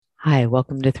Hi,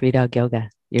 welcome to Three Dog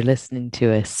Yoga. You're listening to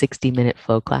a 60-minute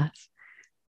flow class.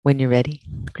 When you're ready,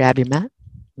 grab your mat and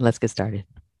let's get started.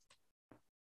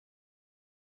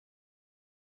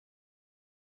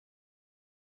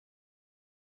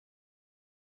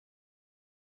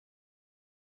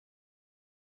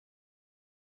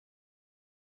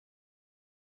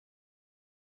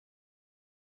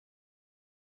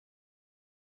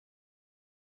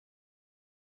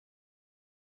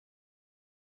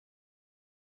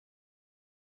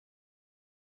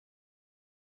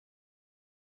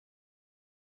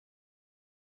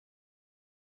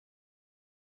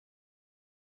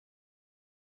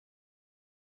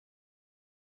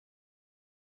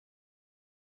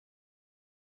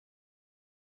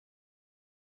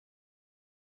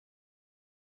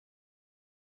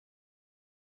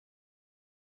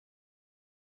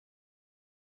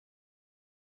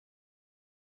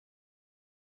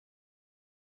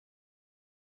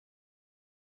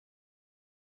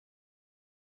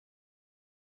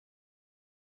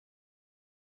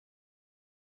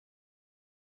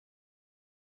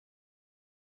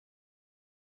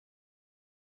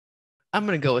 I'm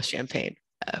going to go with champagne.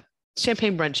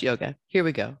 Champagne brunch yoga. Here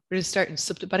we go. We're going to start in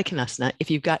Supta Baddha Konasana.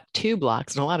 If you've got two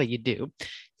blocks, and a lot of you do,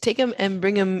 take them and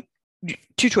bring them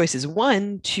two choices.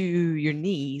 One to your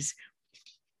knees,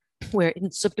 where in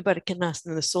Supta Baddha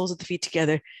Konasana, the soles of the feet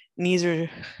together, knees are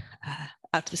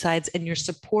out to the sides, and you're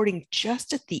supporting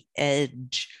just at the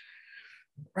edge,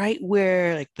 right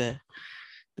where like the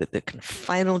kind of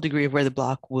final degree of where the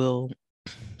block will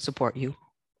support you.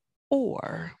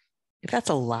 Or if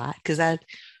that's a lot, because that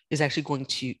is actually going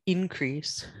to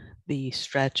increase the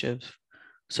stretch of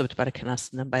Supta Baddha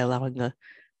Konasana by allowing the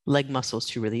leg muscles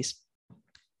to release.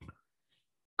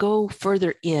 Go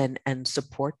further in and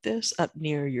support this up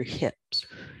near your hips.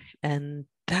 And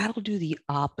that'll do the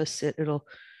opposite. It'll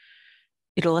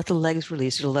let the legs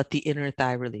release, it'll let the inner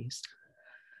thigh release,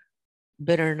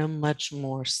 but in a much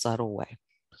more subtle way.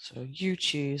 So you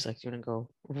choose, like you're gonna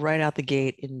go right out the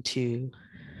gate into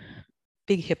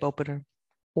big hip opener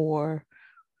or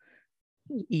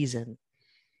ease in.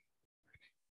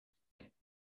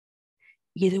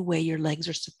 Either way, your legs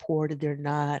are supported, they're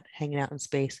not hanging out in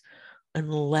space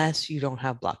unless you don't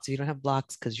have blocks. If you don't have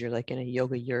blocks because you're like in a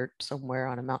yoga yurt somewhere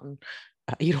on a mountain,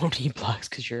 you don't need blocks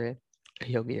because you're in a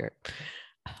yoga yurt.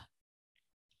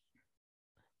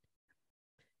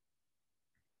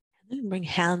 And then bring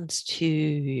hands to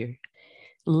your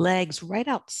legs right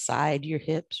outside your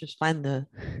hips. Just find the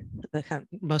kind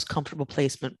of most comfortable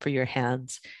placement for your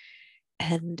hands.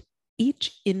 And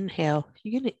each inhale,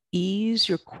 you're going to ease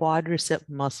your quadricep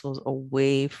muscles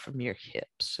away from your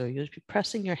hips. So you'll be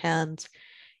pressing your hands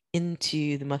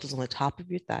into the muscles on the top of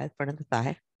your thigh, front of the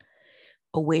thigh,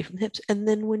 away from the hips. And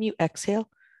then when you exhale,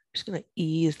 you're just going to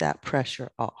ease that pressure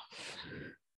off.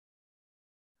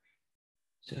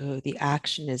 So the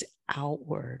action is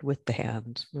outward with the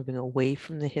hands, moving away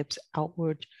from the hips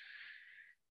outward.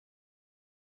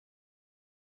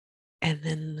 And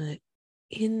then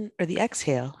the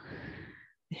exhale,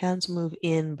 the hands move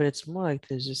in, but it's more like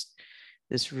there's just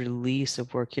this release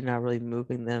of work. You're not really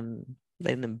moving them,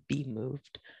 letting them be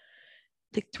moved.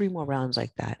 Take 3 more rounds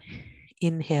like that.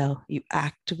 Inhale, you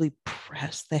actively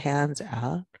press the hands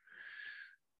out.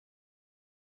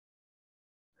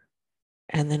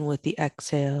 And then with the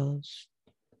exhales,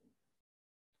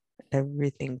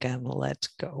 everything kind of lets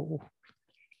go.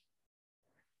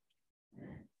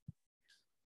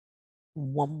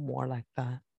 One more like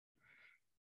that.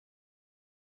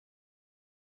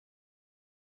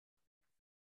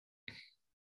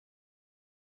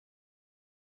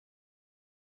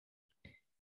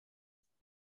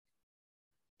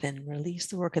 Then release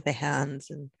the work of the hands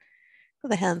and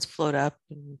the hands float up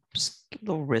and just give a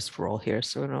little wrist roll here.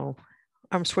 So no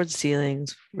arms towards the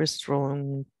ceilings, wrist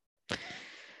rolling.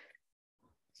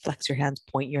 Flex your hands,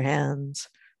 point your hands.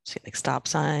 See like stop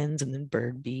signs and then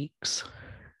bird beaks.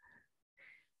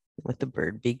 With the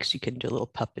bird beaks, you can do a little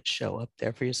puppet show up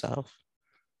there for yourself.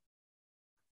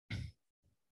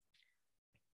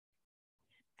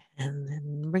 And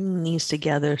then bring the knees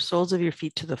together, soles of your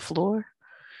feet to the floor,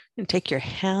 and take your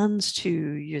hands to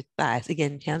your thighs.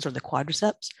 Again, hands on the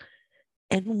quadriceps.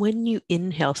 And when you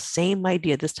inhale, same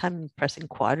idea. This time, pressing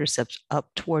quadriceps up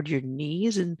toward your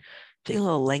knees and feel a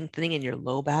little lengthening in your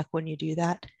low back when you do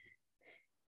that.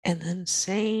 And then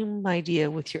same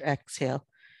idea with your exhale,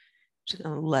 just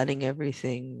kind of letting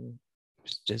everything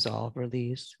just dissolve,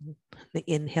 release. The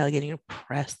inhale, getting your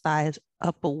press thighs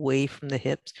up away from the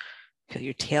hips. Feel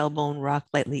your tailbone rock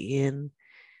lightly in.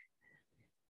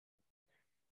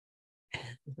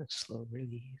 And a slow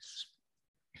release.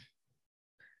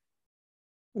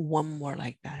 One more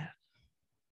like that.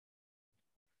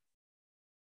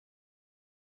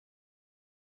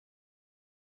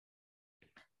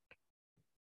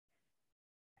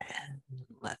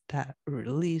 Let that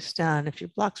release down. If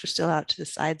your blocks are still out to the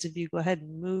sides of you, go ahead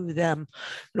and move them.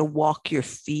 You're gonna walk your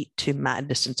feet to mat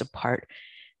distance apart.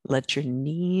 Let your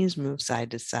knees move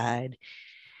side to side.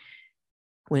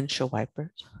 Windshield wipers.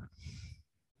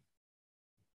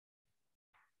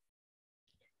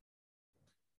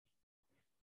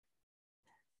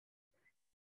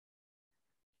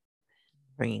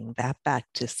 Bringing that back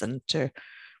to center.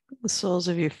 Bring the soles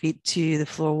of your feet to the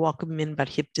floor. Walk them in about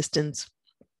hip distance.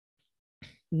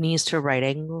 Knees to right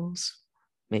angles.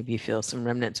 Maybe you feel some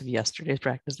remnants of yesterday's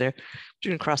practice there.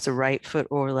 You're gonna cross the right foot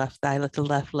or left thigh. Let the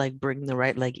left leg bring the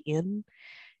right leg in.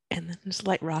 And then just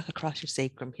light rock across your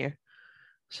sacrum here.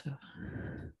 So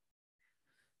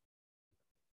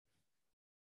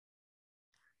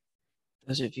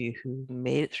those of you who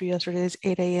made it through yesterday's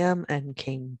 8 a.m. and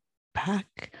came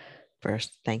back,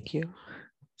 first, thank you.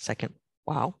 Second,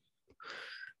 wow.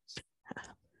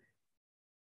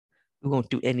 We won't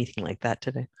do anything like that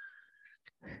today.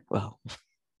 Well,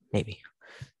 maybe.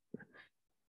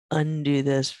 Undo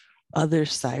this other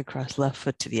side, cross left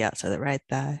foot to the outside of the right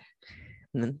thigh.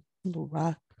 And then a little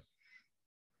rock.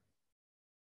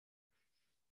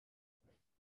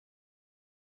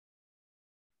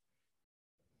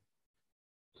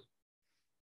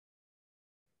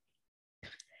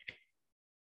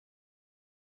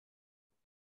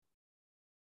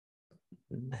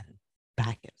 And then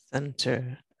back at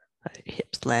center,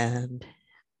 hips land,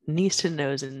 knees to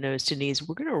nose and nose to knees.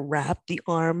 We're gonna wrap the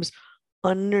arms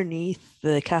underneath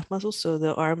the calf muscles. So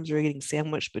the arms are getting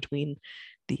sandwiched between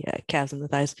the calves and the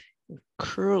thighs.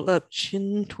 Curl up,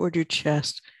 chin toward your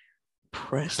chest.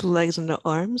 Press the legs into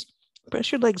arms.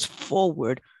 Press your legs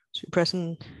forward. So you're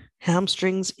pressing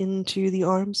hamstrings into the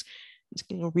arms. It's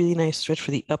getting a really nice stretch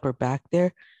for the upper back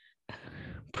there.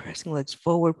 Pressing legs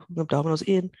forward, pulling abdominals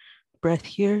in. Breath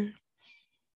here.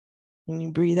 When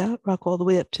you breathe out, rock all the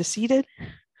way up to seated.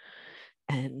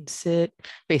 And sit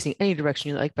facing any direction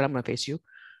you like, but I'm going to face you.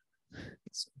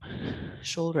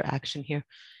 Shoulder action here.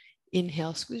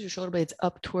 Inhale, squeeze your shoulder blades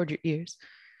up toward your ears.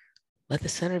 Let the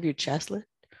center of your chest lift.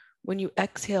 When you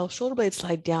exhale, shoulder blades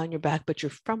slide down your back, but your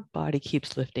front body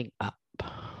keeps lifting up.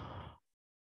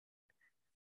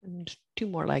 And just 2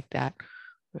 more like that.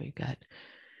 Where you got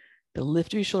the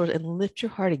lift of your shoulders and lift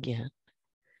your heart again.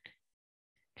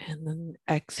 And then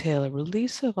exhale, a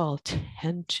release of all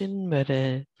tension, but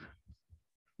a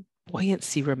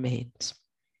buoyancy remains.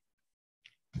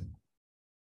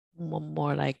 1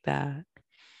 more like that.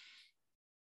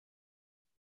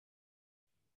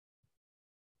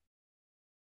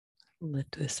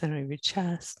 Lift to the center of your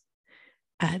chest.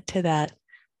 Add to that,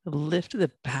 lift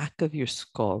the back of your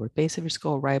skull, the base of your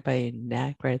skull, right by your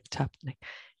neck, right at the top of the neck.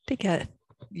 Take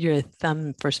your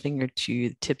thumb, first finger to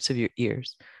the tips of your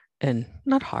ears. And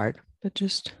not hard, but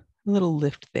just a little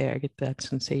lift there. Get that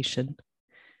sensation.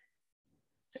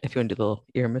 If you want to do a little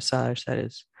ear massage, that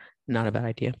is not a bad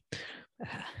idea.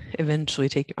 Eventually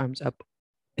take your arms up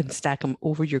and stack them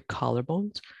over your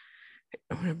collarbones.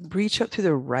 I'm going to reach up through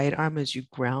the right arm as you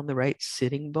ground the right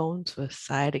sitting bone, so a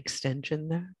side extension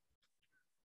there.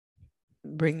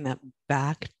 Bring that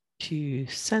back to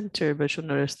center, but you'll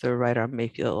notice the right arm may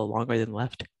feel a little longer than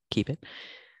left. Keep it.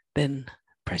 Then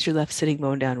press your left sitting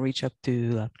bone down, reach up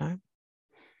to left arm.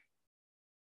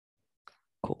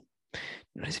 Cool.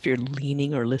 Notice if you're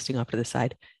leaning or lifting off to the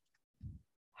side,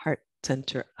 heart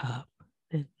center up.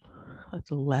 And let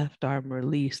the left arm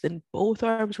release. Then both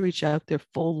arms reach out their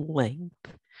full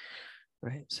length.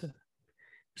 Right, so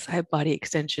side body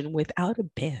extension without a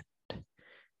bend. And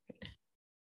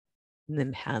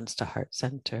then hands to heart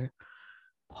center.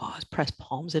 Pause, press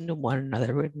palms into one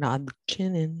another. Nod the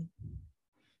chin in.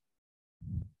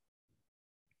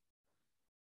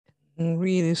 And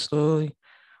really slowly,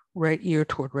 right ear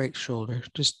toward right shoulder.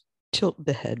 Just tilt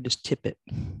the head, just tip it,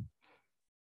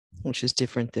 which is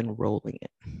different than rolling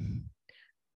it.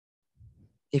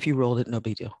 If you rolled it, no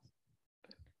big deal.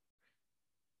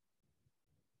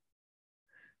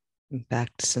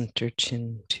 Back to center,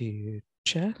 chin to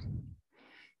chest.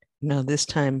 Now this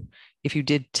time, if you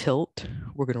did tilt,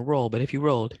 we're going to roll, but if you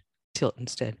rolled, tilt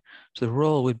instead. So the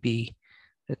roll would be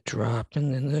a drop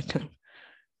and then the kind of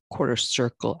quarter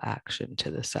circle action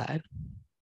to the side.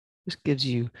 This gives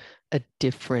you a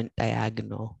different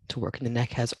diagonal to work. And the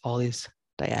neck has all these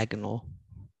diagonal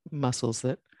muscles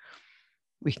that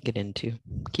we can get into.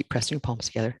 Keep pressing your palms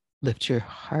together. Lift your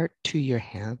heart to your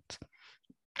hands.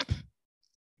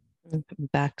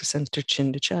 Back to center,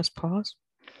 chin to chest, pause.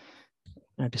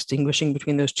 Now distinguishing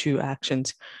between those 2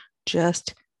 actions,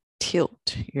 just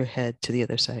tilt your head to the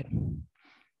other side.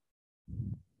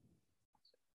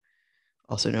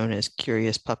 Also known as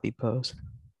curious puppy pose.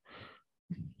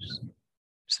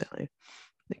 Sally.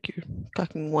 Like you're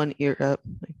cocking one ear up,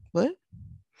 like what?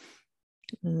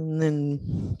 And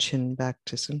then chin back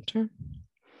to center.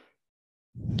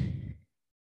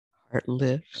 Heart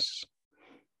lifts.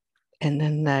 And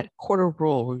then that quarter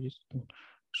roll where you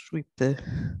sweep the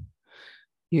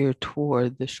ear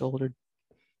toward the shoulder,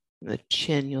 the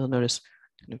chin, you'll notice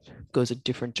kind of goes a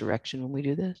different direction when we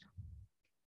do this.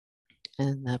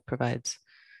 And that provides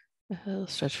a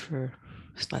stretch for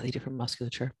slightly different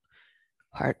musculature.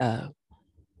 Heart up.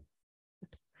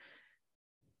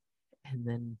 And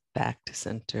then back to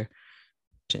center,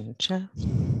 chin, chest.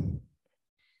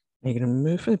 You're going to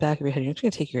move from the back of your head. You're just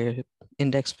going to take your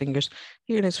index fingers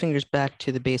back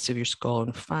to the base of your skull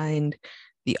and find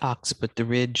the occiput, the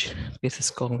ridge, base of the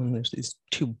skull. And there's these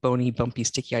two bony, bumpy,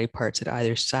 sticky parts at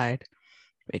either side.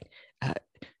 Right?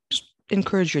 Just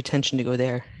encourage your attention to go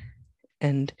there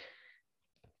and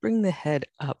bring the head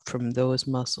up from those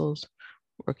muscles,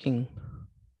 working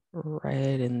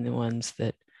right in the ones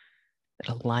that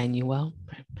align you well.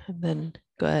 Right? And then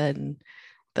go ahead and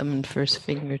thumb and first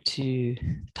finger to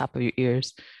the top of your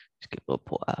ears. Just get a little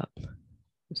pull up.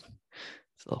 Just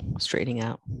a little straightening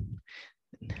out.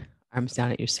 And arms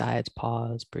down at your sides.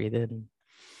 Pause. Breathe in.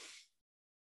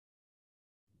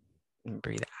 And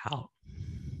breathe out.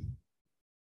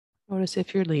 Notice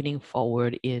if you're leaning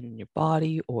forward in your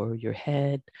body or your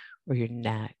head or your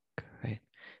neck. Right?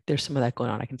 There's some of that going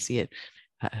on. I can see it.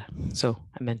 So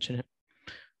I mentioned it.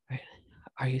 Right?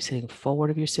 Are you sitting forward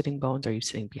of your sitting bones? Are you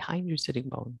sitting behind your sitting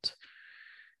bones?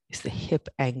 Is the hip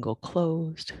angle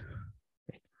closed?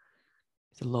 Right?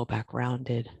 Is the low back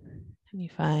rounded? And you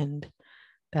find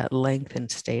that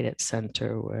lengthened state at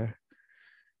center where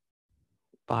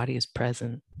body is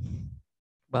present,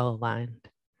 well aligned.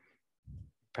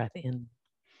 Breath in.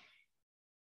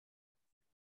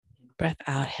 Breath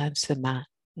out, hands to the mat,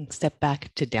 and step back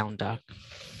to down dog.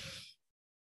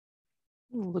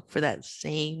 Look for that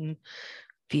same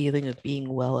feeling of being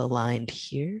well aligned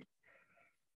here.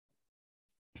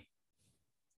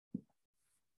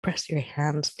 Press your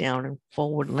hands down and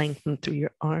forward, lengthen through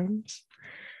your arms.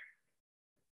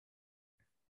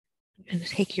 And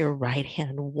take your right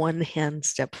hand, one hand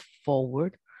step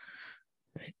forward.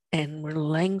 Right? And we're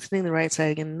lengthening the right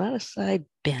side again, not a side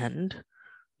bend,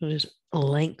 just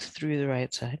length through the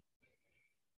right side.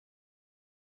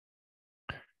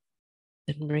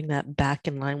 Then bring that back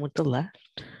in line with the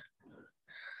left.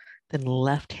 Then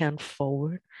left hand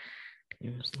forward.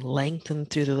 Just lengthen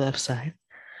through the left side.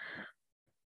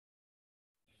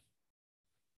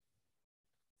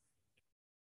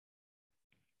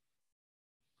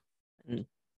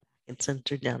 And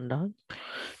center down dog.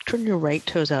 Turn your right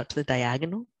toes out to the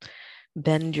diagonal.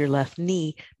 Bend your left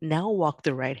knee. Now walk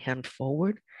the right hand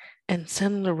forward and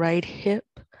send the right hip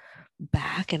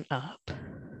back and up.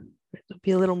 There'll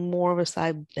be a little more of a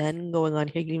side bend going on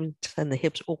here. You can even send the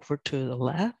hips over to the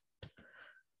left.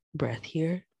 Breath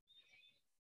here.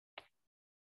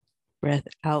 Breath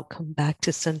out, come back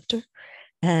to center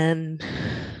and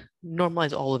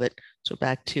normalize all of it. So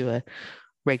back to a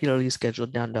regularly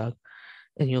scheduled down dog.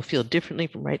 And you'll feel differently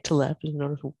from right to left. You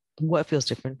notice what feels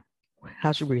different.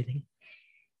 How's your breathing?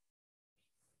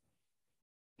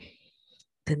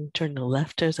 Then turn the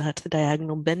left toes out to the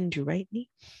diagonal, bend your right knee.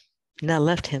 Now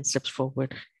left hand steps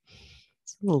forward.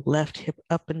 It's a little left hip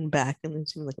up and back, and then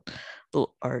seems like a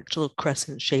little arch, a little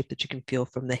crescent shape that you can feel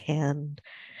from the hand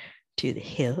to the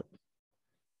hip.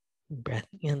 Breath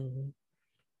in.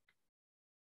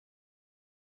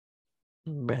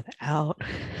 Breath out.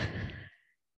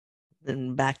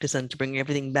 Then back to center, bring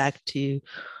everything back to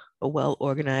a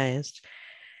well-organized,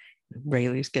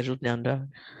 regularly scheduled down dog.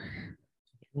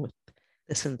 With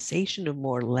the sensation of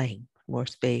more length, more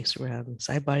space around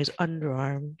side bodies,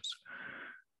 underarms.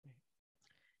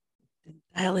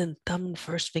 Dial in thumb and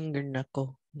first finger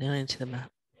knuckle down into the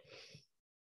mat.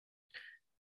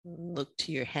 Look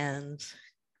to your hands.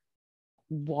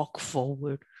 Walk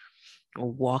forward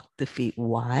or walk the feet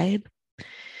wide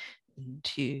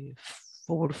into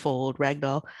forward fold,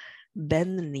 ragdoll.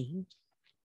 Bend the knee.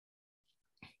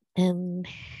 And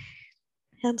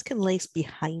hands can lace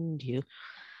behind you.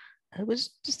 I would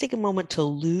just take a moment to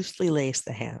loosely lace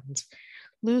the hands.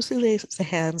 Loosely lace the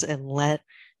hands and let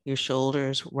your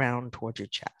shoulders round towards your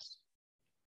chest.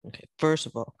 Okay, first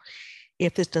of all,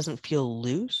 if this doesn't feel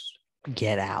loose,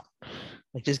 get out.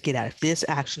 Like just get out. If this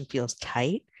action feels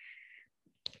tight,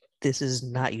 this is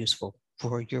not useful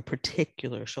for your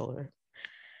particular shoulder.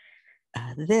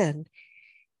 Then,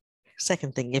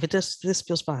 second thing, if this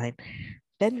feels fine,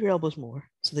 bend your elbows more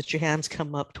so that your hands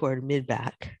come up toward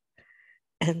mid-back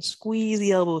and squeeze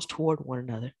the elbows toward one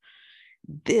another.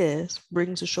 This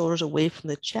brings the shoulders away from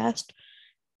the chest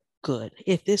Good.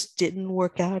 If this didn't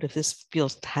work out, if this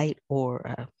feels tight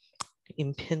or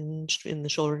impinged in the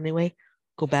shoulder anyway,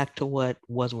 go back to what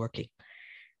was working.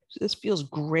 So this feels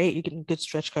great. You're getting good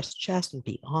stretch across the chest, and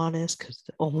be honest, because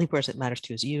the only person that matters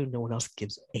to you is you. No one else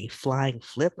gives a flying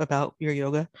flip about your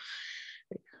yoga.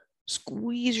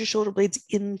 Squeeze your shoulder blades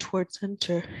in towards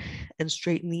center and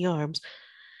straighten the arms,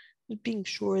 being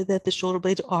sure that the shoulder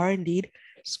blades are indeed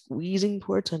squeezing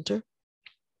towards center.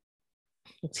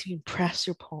 Let's see you press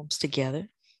your palms together.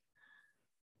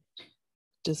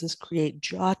 Does this create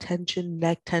jaw tension,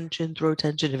 neck tension, throat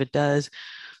tension? If it does,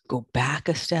 go back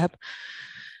a step.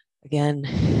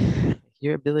 Again,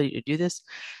 your ability to do this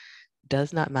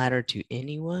does not matter to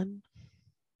anyone.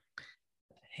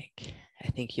 I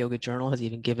think Yoga Journal has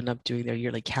even given up doing their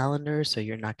yearly calendar, so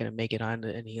you're not going to make it onto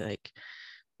any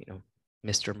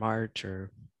Mr. March or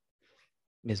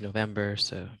Ms. November.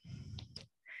 So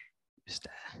just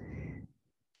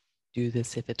do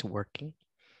this if it's working,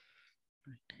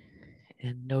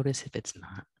 and notice if it's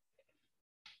not.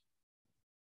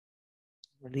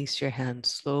 Release your hands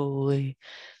slowly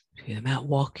to the mat.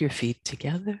 Walk your feet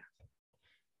together.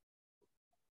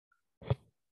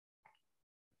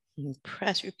 And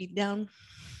press your feet down.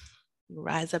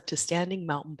 Rise up to standing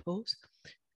mountain pose.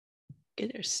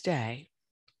 Get there, stay.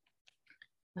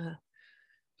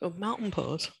 So mountain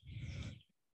pose.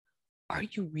 Are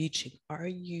you reaching? Are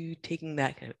you taking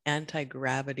that kind of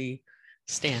anti-gravity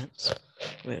stance,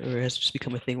 where it's just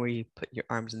become a thing where you put your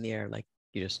arms in the air like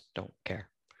you just don't care?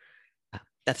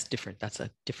 That's different. That's a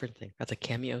different thing. That's a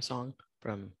Cameo song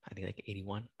from, I think, like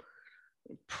 81.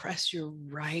 Press your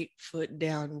right foot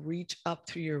down, reach up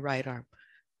through your right arm.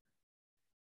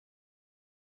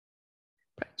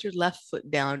 Press your left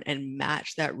foot down and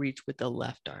match that reach with the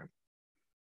left arm.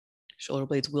 Shoulder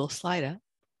blades will slide up.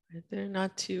 They're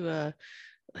not too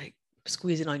like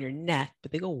squeezing on your neck,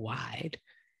 but they go wide.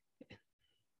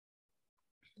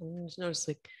 And just notice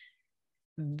like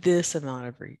this amount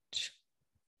of reach.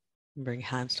 Bring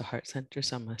hands to heart center,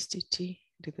 Samastiti.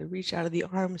 Do the reach out of the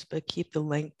arms, but keep the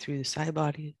length through the side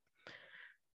body.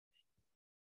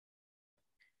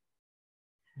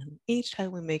 And each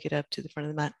time we make it up to the front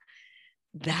of the mat,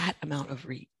 that amount of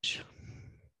reach.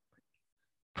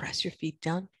 Press your feet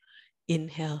down.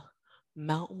 Inhale,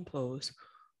 mountain pose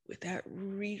with that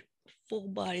full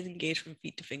body engaged from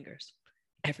feet to fingers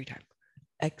every time.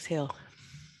 Exhale,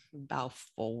 bow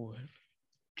forward.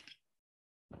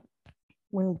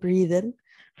 When breathe in,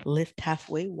 lift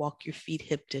halfway, walk your feet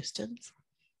hip distance.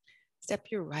 Step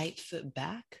your right foot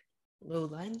back, low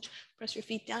lunge, press your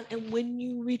feet down. And when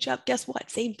you reach up, guess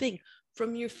what? Same thing.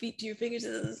 From your feet to your fingers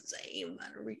is the same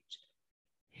amount of reach.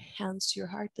 Hands to your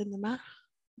heart, then the mat.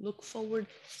 Look forward,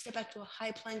 step back to a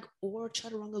high plank or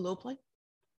chaturanga low plank.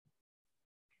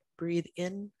 Breathe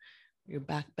in, your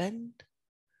back bend.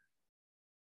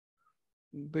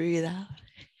 Breathe out,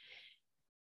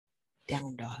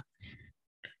 down dog.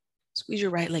 Squeeze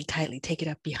your right leg tightly, take it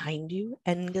up behind you.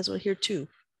 And guess what here too?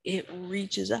 It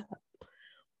reaches up.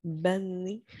 Bend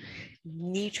the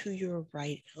knee to your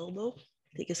right elbow.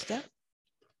 Take a step.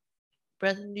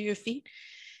 Press into your feet.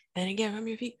 And again, from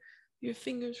your feet, your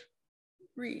fingers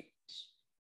reach.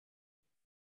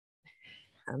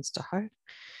 Hands to heart,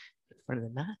 in front of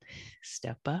the mat.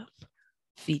 Step up,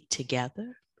 feet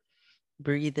together.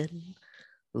 Breathe in,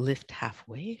 lift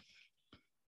halfway.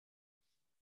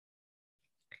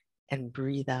 And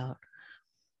breathe out,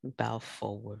 bow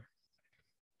forward.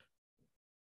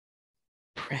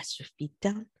 Press your feet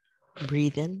down,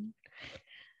 breathe in.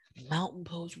 Mountain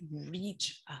pose,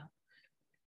 reach up.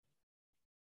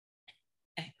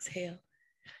 Exhale,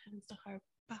 hands to heart,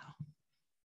 bow.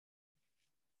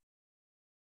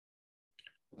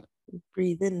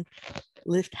 Breathe in,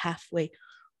 lift halfway,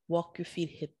 walk your feet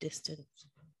hip distance.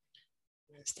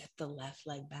 And step the left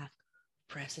leg back,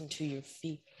 press into your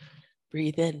feet.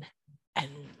 Breathe in and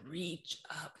reach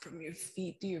up from your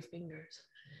feet to your fingers.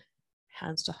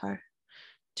 Hands to heart,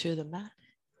 to the mat.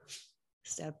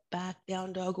 Step back,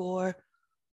 down dog or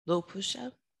low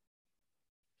push-up.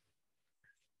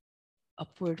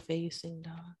 Upward facing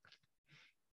dog.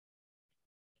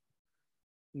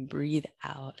 Breathe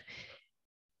out,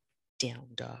 down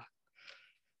dog.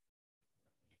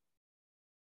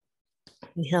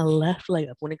 Inhale, left leg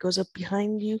up. When it goes up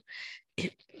behind you,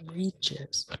 it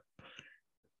reaches.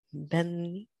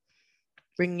 Bend,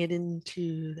 bring it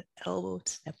into the elbow,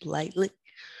 step lightly.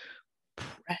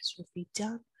 Press your feet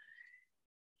down.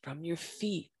 From your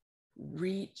feet,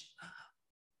 reach up.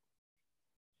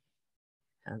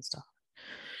 Hands down.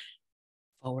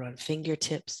 Forward on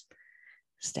fingertips.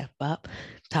 Step up,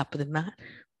 top of the mat.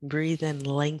 Breathe in,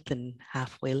 lengthen,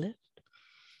 halfway lift.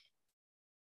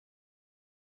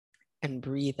 And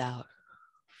breathe out,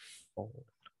 fold.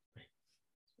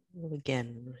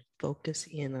 Again, focus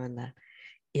in on that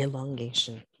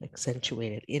elongation,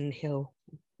 accentuated. Inhale,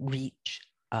 reach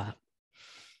up.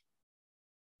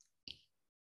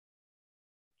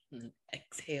 And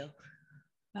exhale,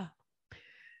 up.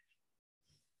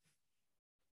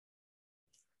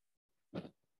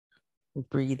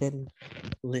 Breathe in,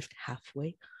 lift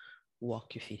halfway,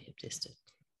 walk your feet hip distance.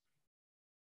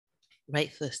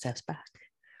 Right foot steps back.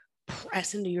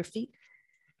 Press into your feet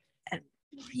and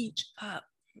reach up.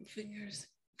 Fingers,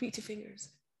 feet to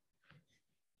fingers.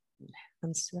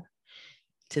 Hands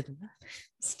to the mat.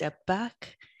 Step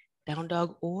back, down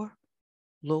dog or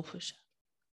low push up.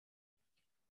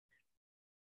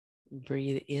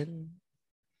 Breathe in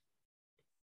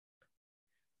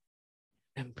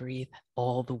and breathe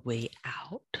all the way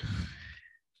out.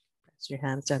 Press your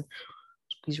hands down.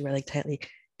 Squeeze your right leg tightly.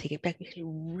 Take it back.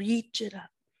 Reach it up.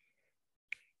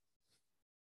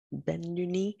 Bend your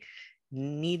knee,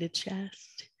 knee to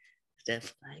chest. Step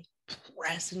back.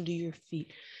 Press into your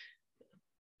feet.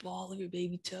 Ball of your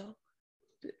baby toe.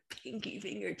 Pinky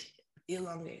fingertip.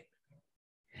 Elongate.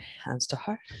 Hands to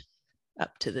heart.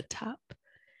 Up to the top.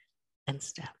 And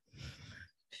step.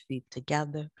 Feet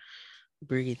together.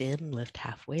 Breathe in. Lift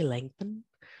halfway. Lengthen.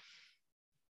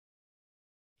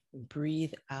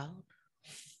 Breathe out.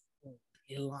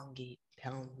 Elongate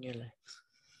down your legs.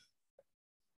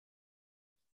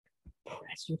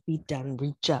 Press your feet down,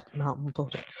 reach up, mountain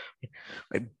pose.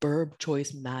 Right, verb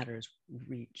choice matters,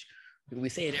 reach. We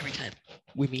say it every time,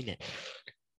 we mean it.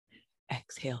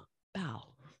 Exhale, bow.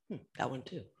 That one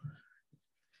too.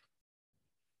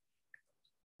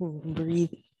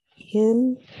 Breathe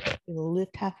in,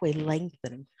 lift halfway,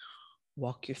 lengthen.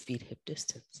 Walk your feet hip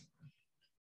distance.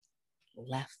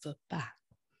 Left foot back.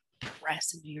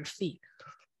 Press into your feet.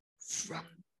 From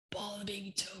ball of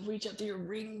baby toe, reach up to your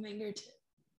ring fingertip.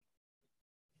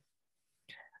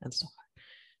 And start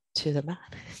to the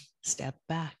mat. Step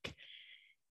back.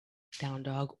 Down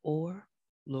dog or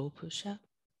low push up.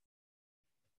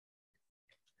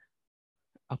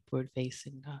 Upward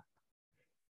facing dog.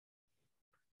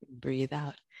 Breathe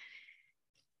out.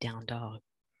 Down dog.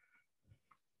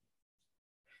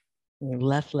 Your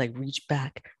left leg, reach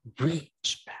back.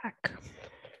 Reach back.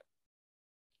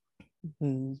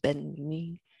 Bend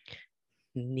knee.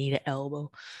 Knee to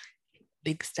elbow.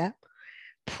 Big step.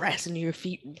 Press into your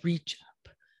feet. Reach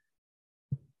up.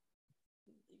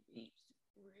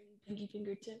 Pinky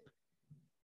fingertip.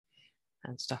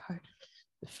 Hands to heart.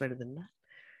 The foot of the mat.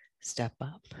 Step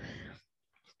up.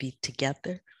 Feet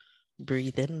together.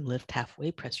 Breathe in. Lift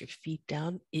halfway. Press your feet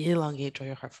down. Elongate. Draw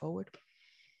your heart forward.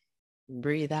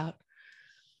 Breathe out.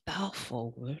 Bow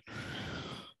forward.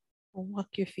 Walk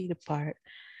your feet apart.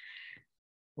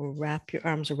 Wrap your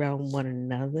arms around one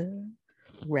another.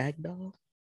 Ragdoll.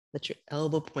 Let your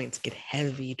elbow points get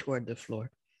heavy toward the floor.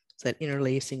 So that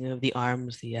interlacing of the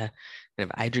arms, the kind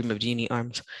of I Dream of Jeannie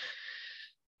arms.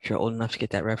 If you're old enough to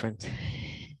get that reference.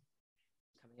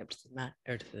 Coming up to the mat,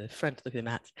 or to the front, look at the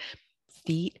mats.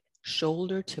 Feet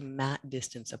shoulder to mat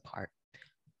distance apart.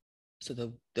 So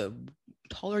the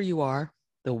taller you are,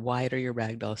 the wider your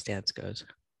ragdoll stance goes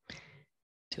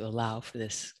to allow for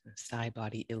this side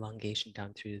body elongation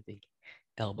down through the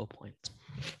elbow points.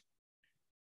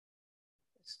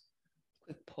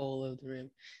 Quick poll of the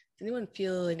room. Does anyone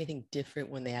feel anything different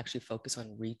when they actually focus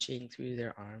on reaching through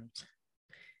their arms?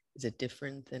 Is it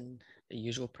different than the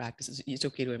usual practices? It's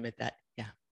okay to admit that. Yeah.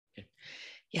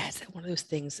 Yeah, it's one of those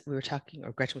things we were talking,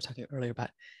 or Gretchen was talking earlier about,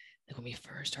 like when we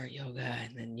first start yoga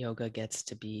and then yoga gets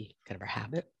to be kind of our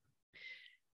habit.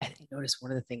 I noticed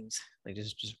one of the things, like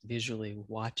just visually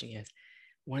watching it,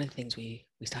 one of the things we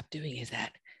stop doing is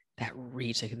that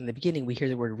reach. Like in the beginning, we hear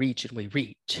the word reach and we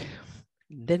reach.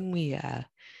 Then we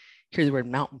hear the word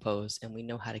mountain pose and we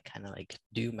know how to kind of like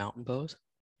do mountain pose.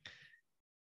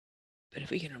 But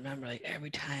if we can remember, like every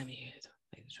time you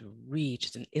like to reach,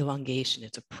 it's an elongation,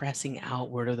 it's a pressing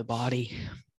outward of the body.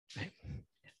 Right?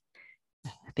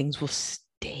 Things will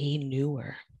stay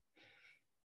newer.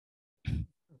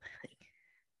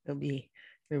 There'll be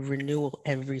a renewal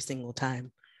every single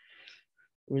time.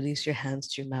 Release your hands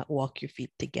to your mat, walk your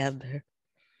feet together.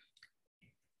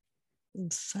 In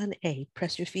Sun A,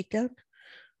 press your feet down,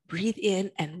 breathe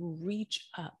in and reach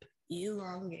up,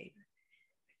 elongate.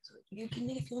 So you can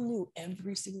make it feel new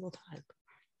every single time.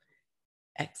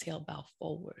 Exhale, bow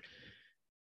forward.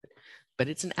 But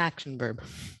it's an action verb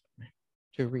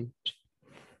to reach.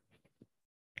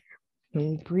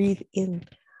 And breathe in,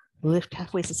 lift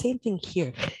halfway. It's the same thing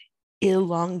here.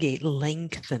 Elongate,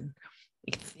 lengthen.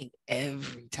 You can think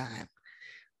every time.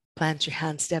 Plant your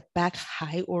hand, step back,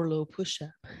 high or low push-up.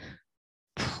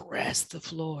 press the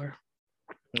floor.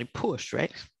 You push,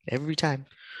 right? Every time.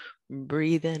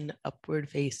 Breathe in, upward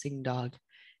facing dog.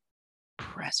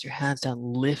 Press your hands down,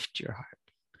 lift your heart.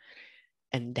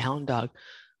 And down dog.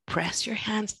 Press your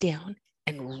hands down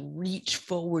and reach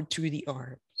forward through the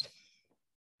arms.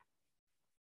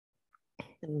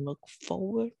 And look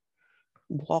forward,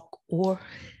 walk or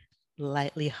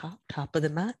lightly hop, top of the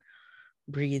mat.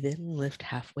 Breathe in, lift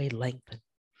halfway, lengthen.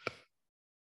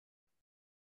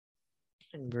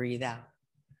 And breathe out.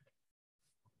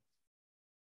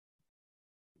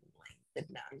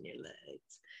 Lengthen down your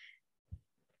legs.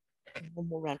 One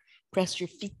more round. Press your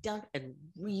feet down and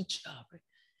reach up.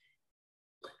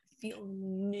 Feel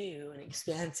new and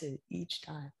expansive each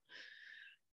time.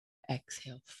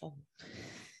 Exhale, fold.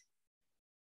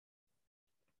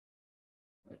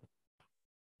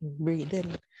 Breathe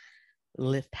in,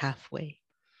 lift halfway.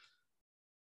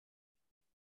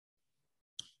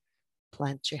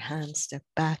 Plant your hands, step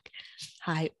back,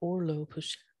 high or low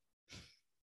push.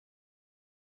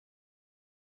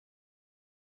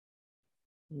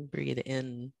 Breathe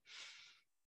in.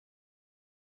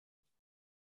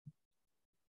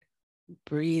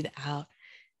 Breathe out,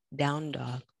 down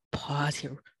dog. Pause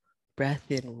your breath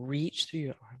in, reach through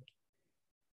your arm.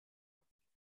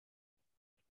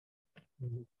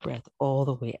 Breath all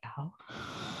the way out.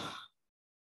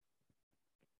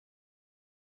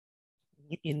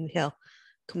 Inhale,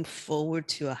 come forward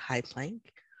to a high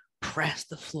plank. Press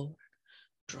the floor.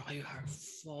 Draw your heart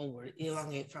forward,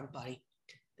 elongate front body.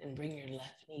 Then bring your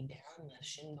left knee down, left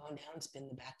shin bone down, spin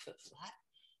the back foot flat.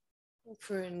 Look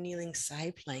for a kneeling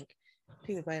side plank.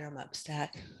 Take the right arm up,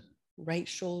 stack. Right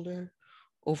shoulder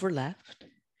over left.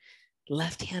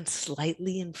 Left hand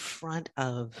slightly in front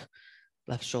of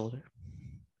left shoulder.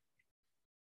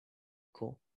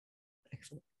 Cool.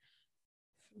 Excellent.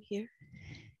 From here,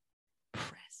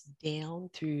 press down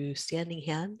through standing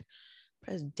hand.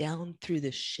 Press down through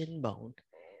the shin bone.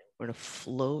 We're going to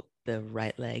float the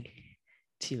right leg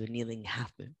to a kneeling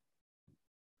half moon.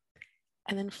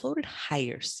 And then float it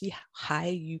higher. See how high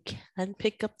you can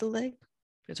pick up the leg.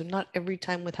 So not every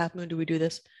time with half moon do we do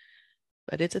this,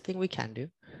 but it's a thing we can do.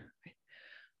 Right?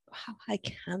 How high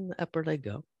can the upper leg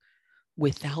go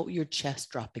without your chest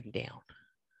dropping down?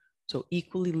 So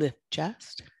equally lift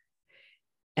chest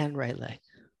and right leg.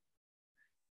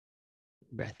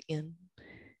 Breath in.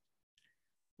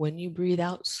 When you breathe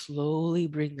out, slowly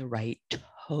bring the right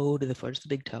toe to the floor, just the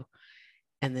big toe,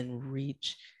 and then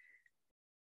reach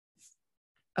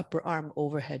upper arm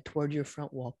overhead toward your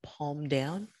front wall, palm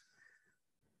down.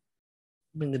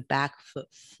 Bring the back foot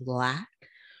flat.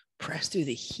 Press through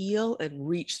the heel and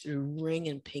reach through ring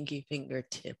and pinky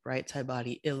fingertip, right side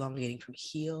body elongating from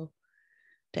heel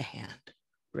to hand.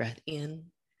 Breath in,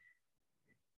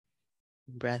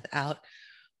 breath out,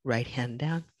 right hand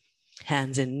down,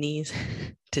 hands and knees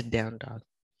to down dog.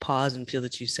 Pause and feel the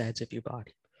two sides of your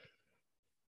body.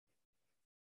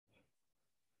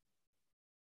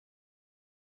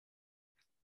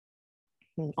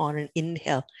 And on an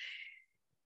inhale,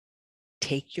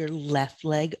 take your left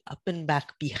leg up and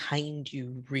back behind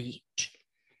you, reach.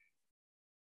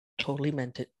 Totally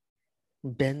meant it.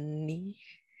 Bend knee,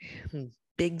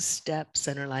 big step,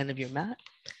 center line of your mat.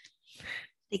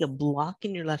 Take a block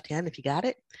in your left hand if you got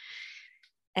it,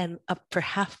 and up for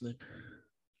half moon.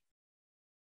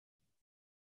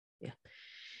 Yeah.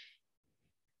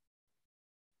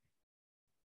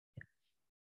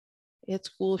 It's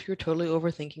cool if you're totally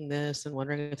overthinking this and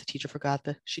wondering if the teacher forgot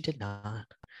that. She did not.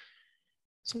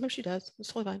 Sometimes she does. It's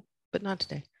totally fine, but not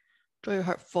today. Draw your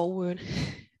heart forward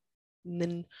and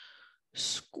then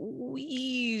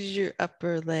squeeze your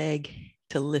upper leg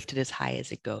to lift it as high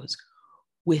as it goes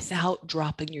without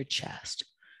dropping your chest.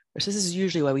 So this is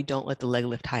usually why we don't let the leg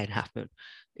lift high in half moon,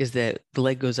 is that the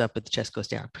leg goes up but the chest goes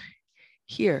down.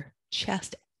 Here,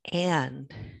 chest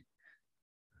and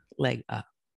leg up.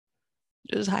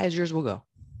 Just as high as yours will go.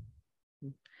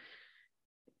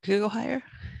 Could it go higher?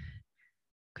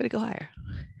 Could it go higher?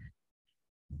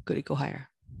 Could it go higher?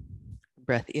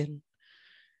 Breath in.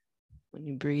 When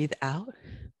you breathe out,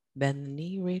 bend the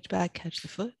knee, reach back, catch the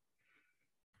foot.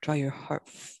 Draw your heart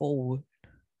forward.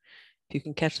 If you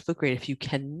can catch the foot, great. If you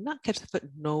cannot catch the foot,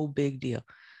 no big deal.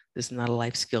 This is not a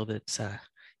life skill that's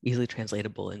easily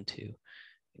translatable into,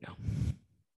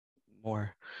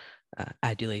 more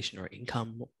adulation or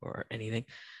income or anything.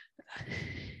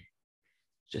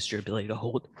 Just your ability to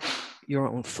hold your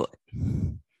own foot.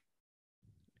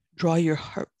 Draw your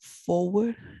heart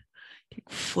forward. Take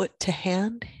foot to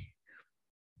hand.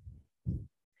 And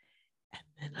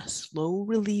then a slow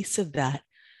release of that.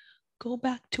 Go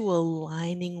back to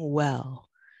aligning well,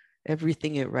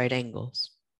 everything at right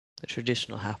angles, the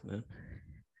traditional half moon.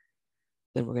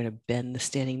 Then we're going to bend the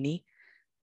standing knee,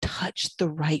 touch the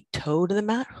right toe to the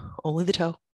mat, only the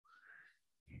toe.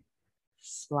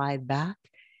 Slide back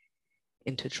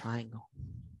into triangle.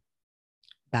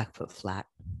 Back foot flat.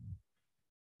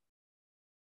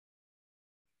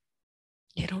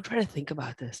 Yeah, don't try to think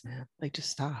about this, man. Like, just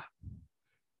stop.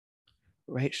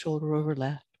 Right shoulder over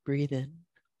left, breathe in,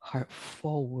 heart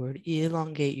forward,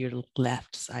 elongate your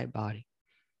left side body.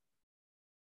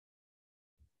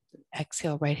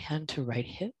 Exhale, right hand to right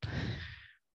hip.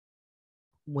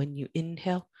 When you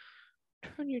inhale,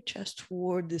 turn your chest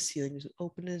toward the ceiling as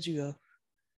open as you go.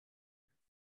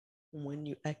 When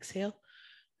you exhale,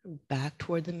 back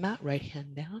toward the mat, right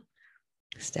hand down,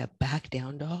 step back,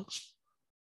 down dog,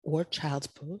 or child's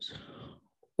pose,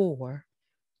 or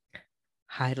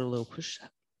high to low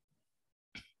push-up.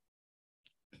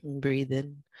 Breathe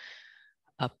in,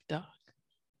 up dog.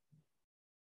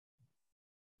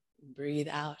 Breathe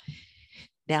out,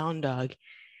 down dog,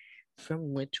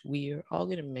 from which we are all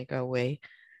going to make our way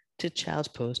to child's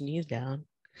pose, knees down,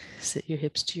 sit your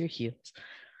hips to your heels,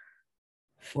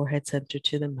 forehead center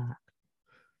to the mat.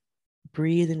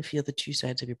 Breathe and feel the two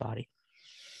sides of your body.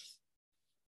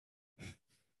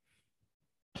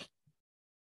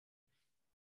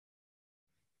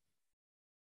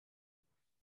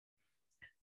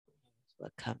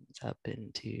 What comes up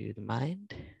into the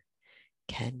mind?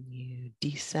 Can you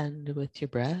descend with your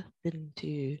breath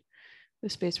into the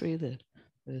space where you live,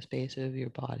 the space of your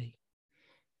body?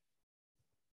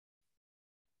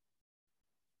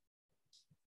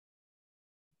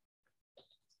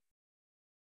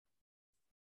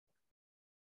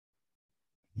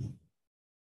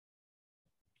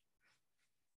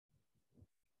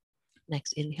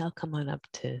 Next, inhale, come on up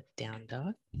to down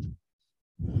dog.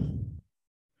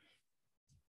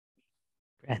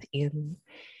 Breath in.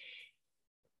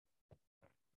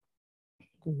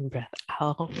 Breath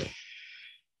out.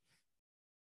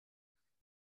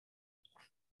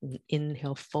 And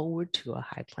inhale forward to a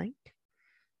high plank.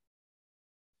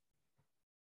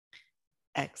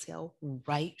 Exhale,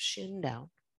 right shin down.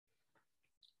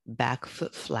 Back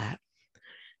foot flat.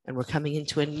 And we're coming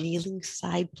into a kneeling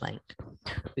side plank,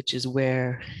 which is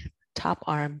where top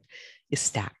arm is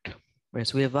stacked. Right?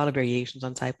 So we have a lot of variations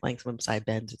on side planks, some side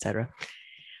bends, etc.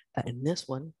 In this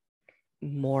one,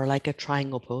 more like a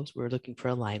triangle pose, we're looking for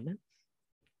alignment.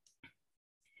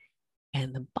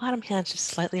 And the bottom hand is just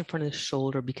slightly in front of the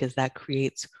shoulder because that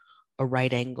creates a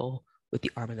right angle with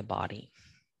the arm and the body.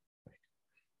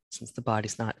 Since the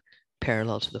body's not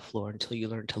parallel to the floor until you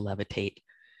learn to levitate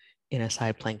in a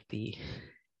side plank, the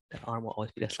arm will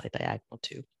always be a slight diagonal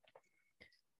too.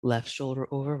 Left shoulder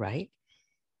over right,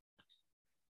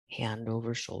 hand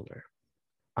over shoulder.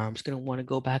 Arm's going to want to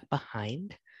go back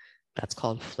behind. That's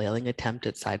called flailing attempt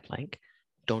at side plank.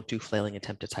 Don't do flailing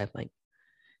attempt at side plank.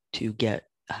 To get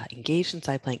engaged in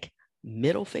side plank,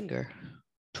 middle finger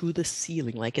to the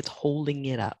ceiling like it's holding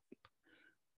it up.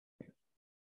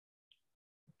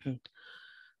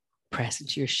 Press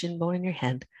into your shin bone in your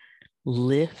hand.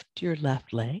 Lift your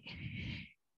left leg.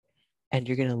 And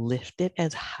you're going to lift it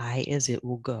as high as it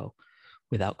will go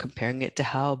without comparing it to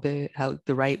how the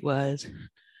right was.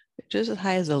 Just as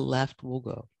high as the left will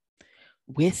go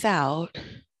without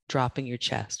dropping your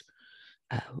chest,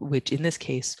 which in this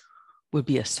case would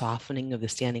be a softening of the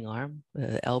standing arm,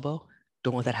 the elbow.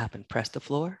 Don't let that happen. Press the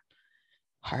floor,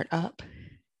 heart up,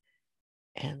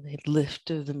 and the lift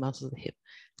of the muscles of the hip.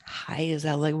 High as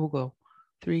that leg will go.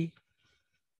 3,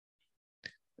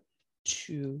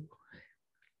 2,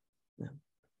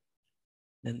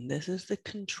 and this is the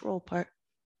control part.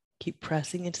 Keep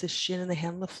pressing into the shin and the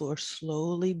hand on the floor.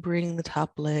 Slowly bring the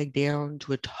top leg down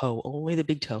to a toe. Only the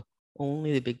big toe.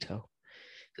 Only the big toe.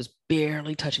 Just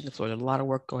barely touching the floor. There's a lot of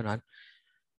work going on.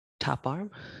 Top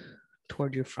arm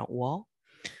toward your front wall.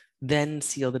 Then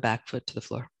seal the back foot to the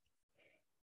floor.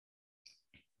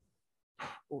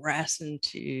 Press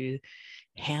into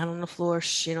hand on the floor,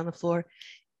 shin on the floor,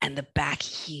 and the back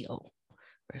heel.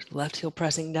 Left heel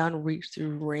pressing down, reach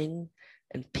through ring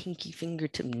and pinky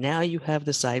fingertip. Now you have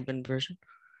the side bend version.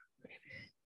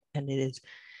 And it is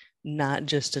not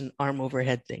just an arm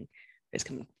overhead thing. It's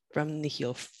coming from the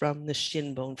heel, from the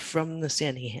shin bone, from the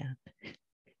standing hand.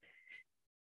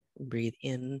 Breathe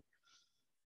in.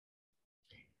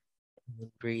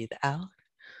 And breathe out.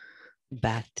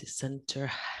 Back to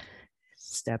center.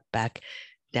 Step back,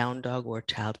 down dog or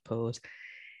child pose.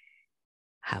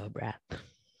 Have a breath.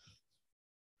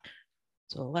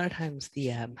 So a lot of times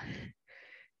the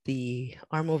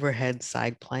arm overhead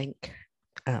side plank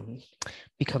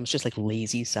becomes just like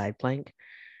lazy side plank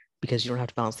because you don't have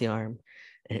to balance the arm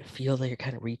and it feels like you're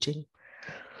kind of reaching.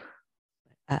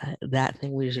 That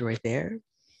thing we did right there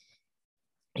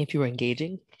If you were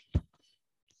engaging,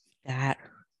 that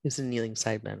is a kneeling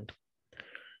side bend.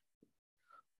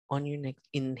 On your next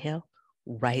inhale,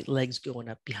 right leg's going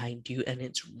up behind you and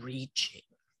it's reaching.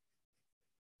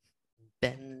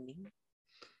 Bend the knee.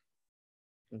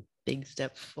 Big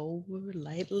step forward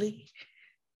lightly,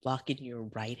 blocking your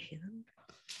right hand.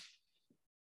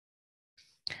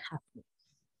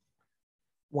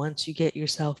 Once you get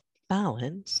yourself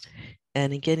balanced,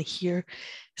 and again here,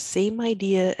 same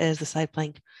idea as the side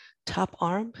plank, top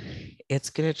arm, it's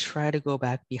gonna try to go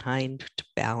back behind to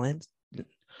balance.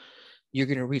 You're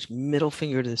gonna reach middle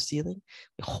finger to the ceiling,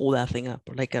 hold that thing up,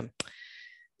 or like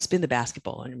spin the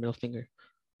basketball on your middle finger.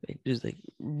 Just like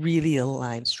really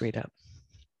align straight up.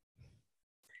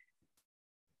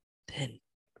 Then,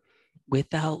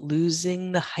 without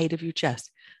losing the height of your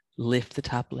chest, lift the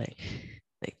top leg.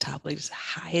 Like top leg as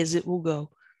high as it will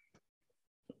go.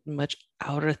 Much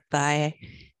outer thigh,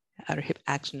 outer hip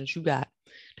action as you got.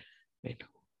 Right.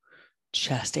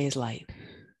 Chest stays light.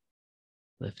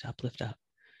 Lift up, lift up.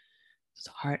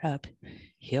 So heart up,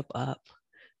 hip up,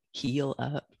 heel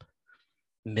up,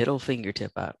 middle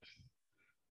fingertip up.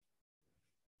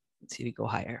 Let's see if we go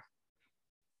higher.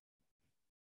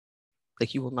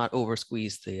 Like you will not over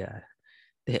squeeze the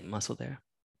hip muscle there.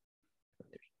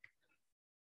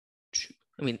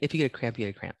 I mean, if you get a cramp, you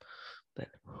get a cramp. But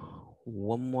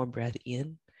one more breath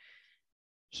in,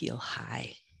 heel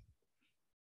high.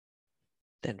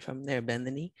 Then from there, bend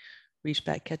the knee, reach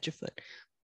back, catch your foot.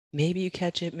 Maybe you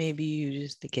catch it, maybe you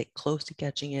just get close to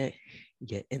catching it,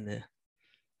 get in the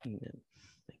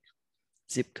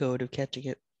zip code of catching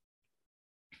it.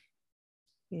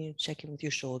 You check in with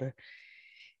your shoulder,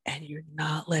 and you're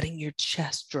not letting your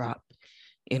chest drop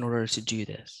in order to do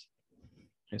this.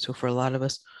 And so for a lot of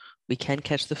us, we can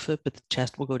catch the foot, but the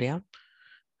chest will go down,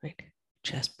 right?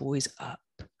 Chest buoys up.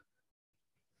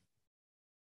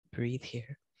 Breathe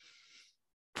here.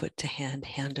 Foot to hand,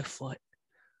 hand to foot.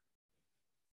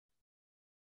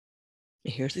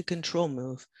 Here's the control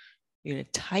move. You're gonna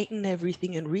tighten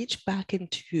everything and reach back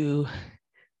into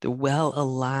the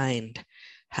well-aligned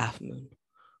half moon,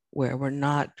 where we're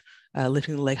not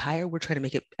lifting the leg higher, we're trying to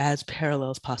make it as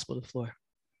parallel as possible to the floor.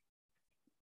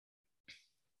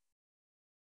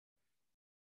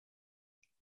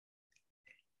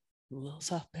 A little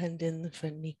soft bend in the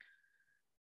front knee.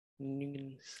 You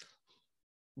can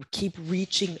keep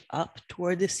reaching up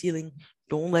toward the ceiling.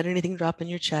 Don't let anything drop in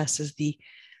your chest as the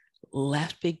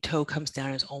left big toe comes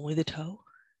down as only the toe.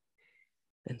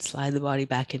 Then slide the body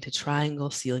back into triangle,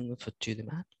 sealing the foot to the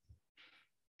mat.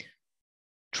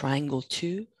 Triangle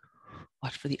 2,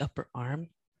 watch for the upper arm.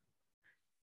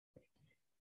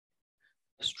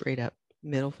 Straight up,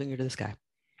 middle finger to the sky,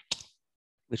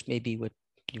 which may be what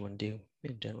you want to do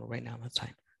in general right now. That's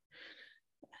fine.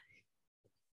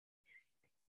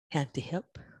 Hand to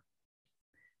hip.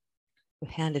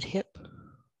 With hand at hip,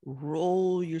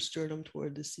 roll your sternum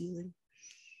toward the ceiling.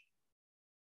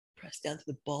 Press down to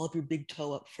the ball of your big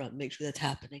toe up front. Make sure that's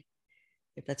happening.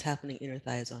 If that's happening, inner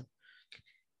thigh is on.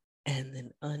 And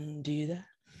then undo that.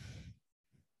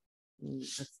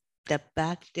 Step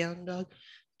back, down dog,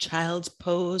 child's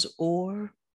pose,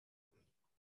 or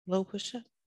low push-up.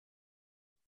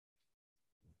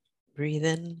 Breathe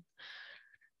in.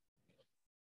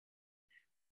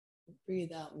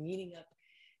 Breathe out, meeting up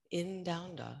in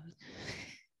down dog.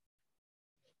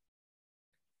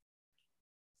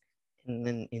 And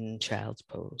then in child's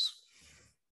pose.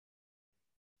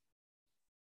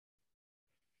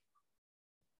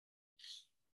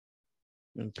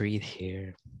 And breathe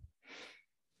here.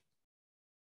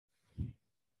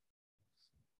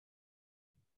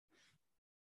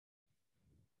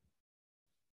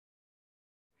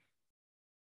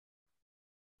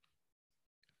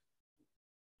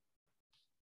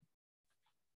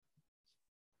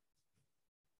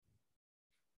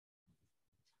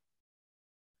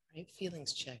 Right,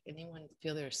 feelings check. Anyone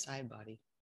feel their side body?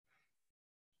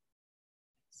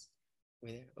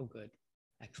 We there? Oh, good.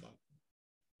 Excellent.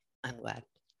 I'm glad.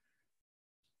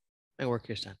 My work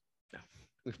here's done. No,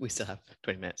 we still have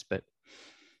 20 minutes, but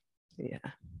yeah,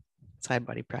 side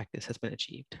body practice has been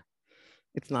achieved.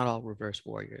 It's not all reverse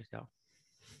warriors, though.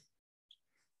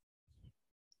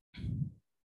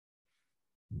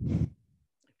 In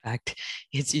fact,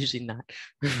 it's usually not.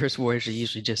 Reverse warriors are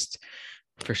usually just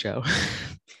for show.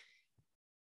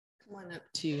 Come on up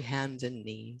to hands and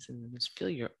knees and just feel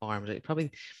your arms. Probably,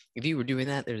 if you were doing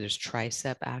that, there's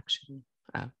tricep action,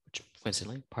 which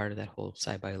coincidentally part of that whole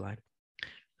side body line.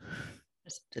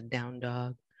 Just a down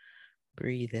dog.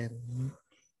 Breathe in.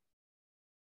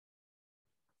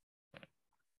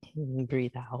 And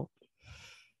breathe out.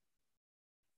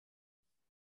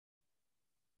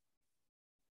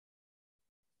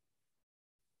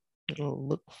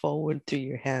 Look forward through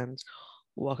your hands.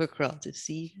 Walk across to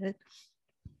see it.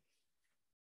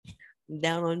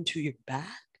 Down onto your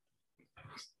back.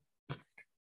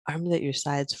 Arms at your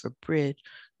sides for bridge.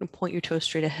 And point your toes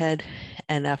straight ahead.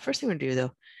 And first thing we're gonna do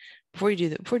though, before you do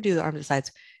the arms at the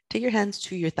sides, take your hands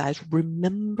to your thighs.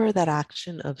 Remember that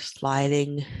action of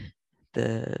sliding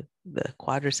the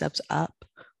quadriceps up,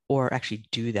 or actually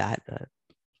do that.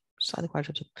 Slide the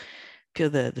quadriceps up. Feel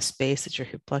the space that your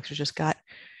hip flexors just got.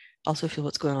 Also feel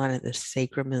what's going on at the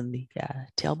sacrum and the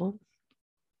tailbone.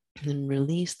 And then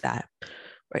release that.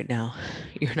 Right now,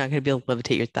 you're not going to be able to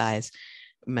levitate your thighs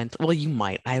mentally. Well, you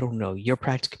might. I don't know. Your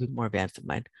practice could be more advanced than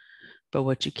mine. But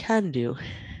what you can do,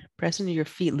 press into your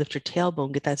feet, lift your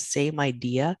tailbone, get that same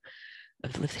idea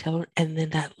of lift the tailbone, and then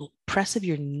that press of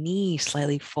your knee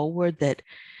slightly forward that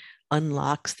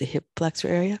unlocks the hip flexor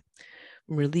area.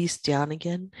 Release down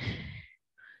again.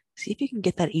 See if you can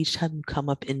get that each time you come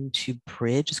up into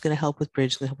bridge. It's going to help with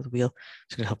bridge, it's going to help with wheel,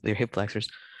 it's going to help with your hip flexors.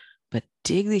 But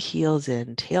dig the heels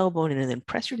in, tailbone in, and then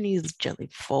press your knees gently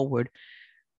forward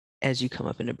as you come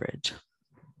up into bridge.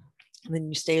 And then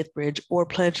you stay with bridge or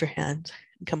plant your hands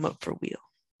and come up for wheel.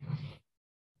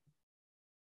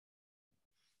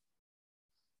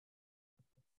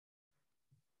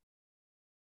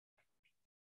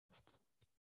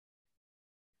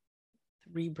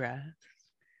 Three breaths,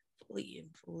 fully in,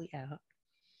 fully out.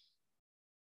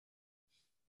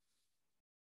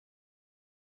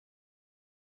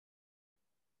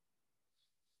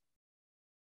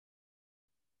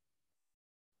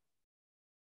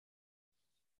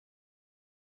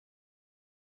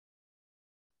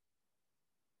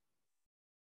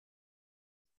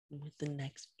 With the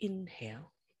next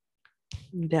inhale,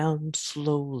 down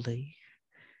slowly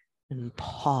and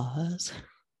pause.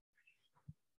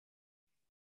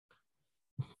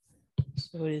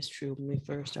 So it is true when we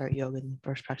first start yoga, and the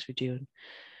first practice we do, and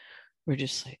we're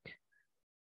just like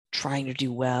trying to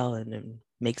do well and then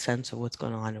make sense of what's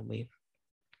going on, and we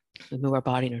move our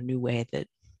body in a new way that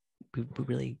we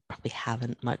really probably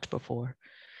haven't much before.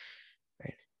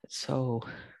 Right? It's so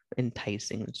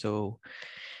enticing, so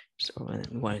we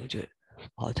want to do it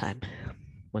all the time.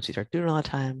 Once you start doing it all the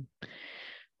time,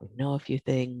 we know a few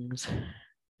things.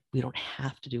 We don't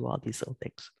have to do all these little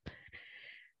things.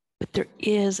 But there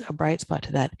is a bright spot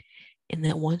to that, in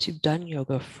that once you've done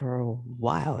yoga for a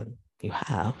while, and you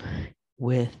have,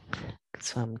 with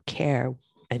some care,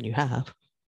 and you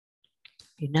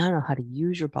now know how to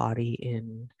use your body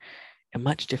in a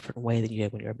much different way than you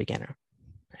did when you're a beginner.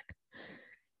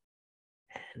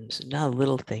 And so now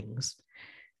little things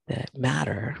that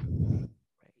matter,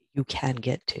 you can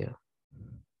get to.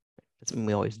 Doesn't mean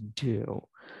we always do,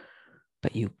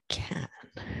 but you can.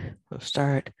 So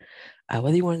start,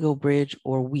 whether you want to go bridge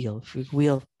or wheel. If you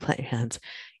wheel, plant your hands.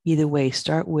 Either way,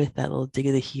 start with that little dig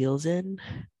of the heels in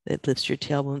that lifts your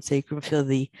tailbone sacrum. Feel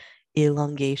the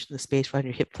elongation, the space around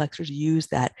your hip flexors. Use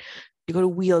that. You go to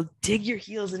wheel, dig your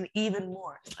heels in even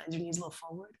more. Slide your knees a little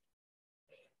forward.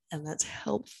 And that's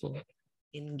helpful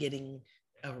in getting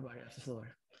everybody off the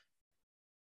floor.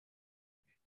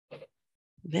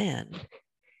 Then,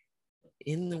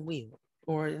 in the wheel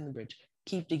or in the bridge,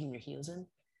 keep digging your heels in.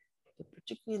 But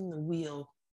particularly in the wheel,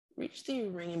 reach through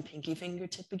your ring and pinky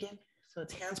fingertip again. So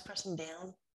it's hands pressing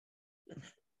down, and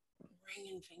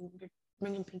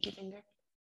ring and pinky finger.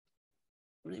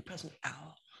 Really pressing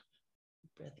out.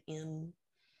 Breath in,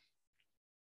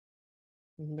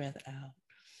 breath out.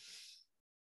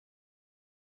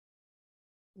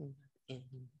 Breath in.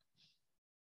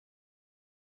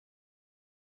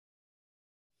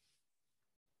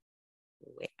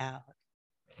 Way out.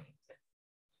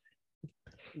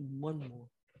 One more.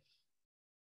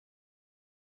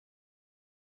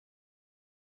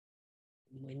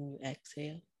 When you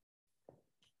exhale,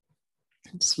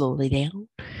 slowly down.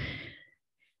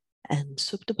 And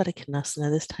Supta Baddha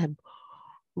Konasana, this time,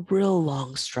 real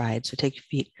long stride. So take your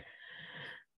feet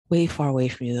way far away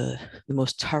from you, the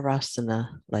most Tarasana,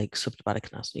 like Supta Baddha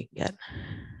Konasana you can get.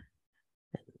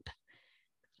 And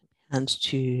hands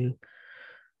to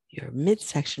your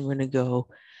midsection. We're going to go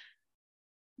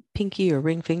pinky or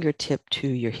ring fingertip to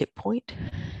your hip point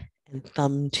and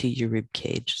thumb to your rib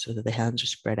cage so that the hands are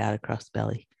spread out across the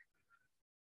belly.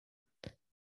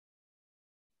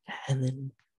 And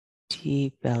then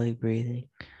deep belly breathing.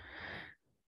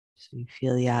 So you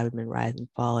feel the abdomen rise and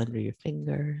fall under your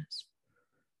fingers.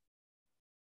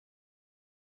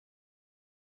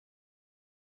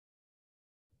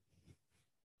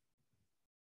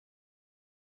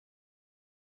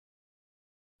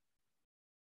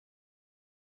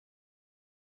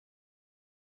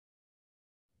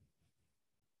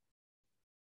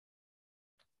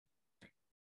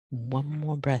 One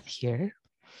more breath here.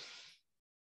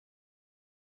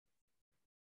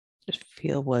 Just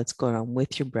feel what's going on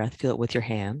with your breath. Feel it with your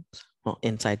hands. Well,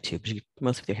 inside too, but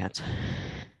mostly with your hands.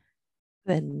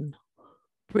 Then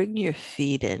bring your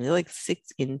feet in. You're like 6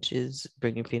 inches.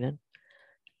 Bring your feet in.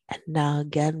 And now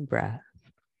again, breath.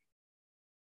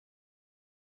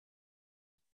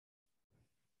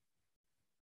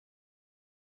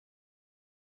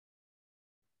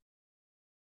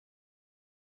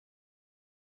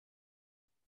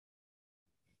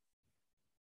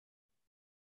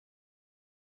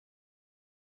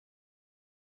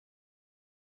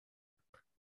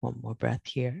 One more breath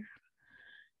here.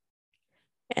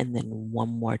 And then one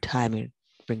more time, you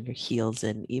bring your heels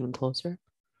in even closer.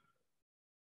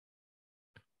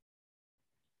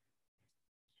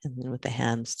 And then with the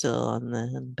hands still on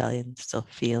the belly and still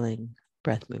feeling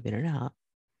breath move in and out.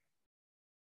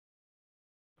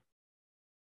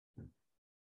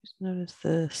 Just notice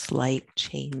the slight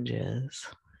changes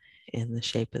in the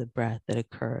shape of the breath that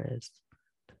occur as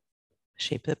the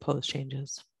shape of the pose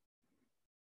changes.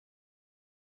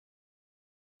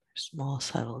 Small,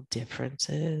 subtle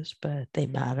differences, but they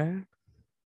matter,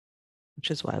 which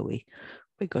is why we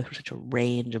go through such a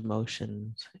range of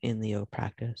motions in the yoga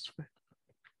practice.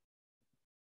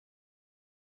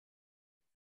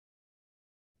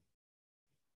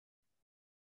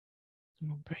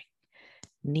 Bring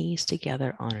knees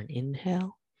together on an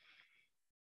inhale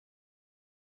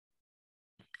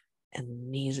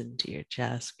and knees into your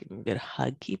chest. Give them a good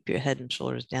hug. Keep your head and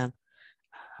shoulders down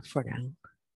for now.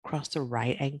 Cross the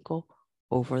right ankle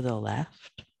over the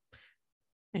left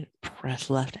and press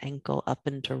left ankle up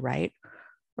into right,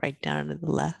 right down to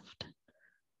the left.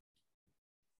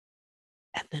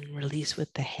 And then release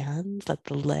with the hands. Let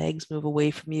the legs move away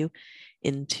from you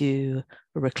into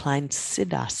a reclined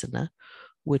Siddhasana,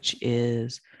 which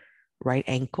is right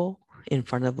ankle in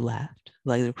front of left,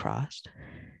 legs are crossed.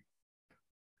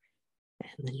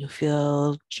 And then you'll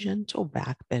feel gentle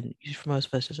back bend. For most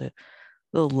of us, there's a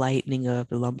little lightening of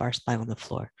the lumbar spine on the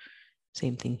floor.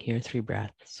 Same thing here, 3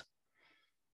 breaths.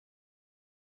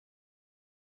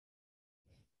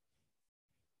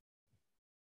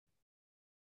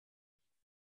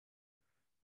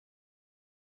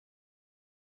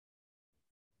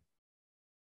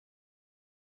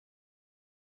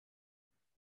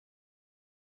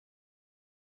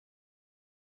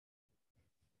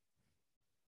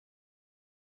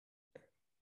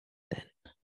 Then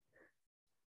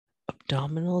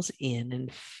abdominals in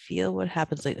and feel what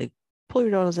happens. Like pull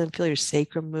your abdominals in, feel your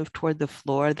sacrum move toward the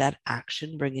floor. That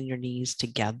action, bringing your knees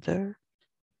together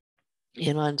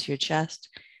in onto your chest.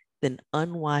 Then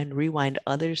unwind, rewind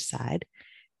other side.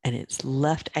 And it's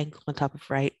left ankle on top of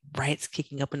right, right's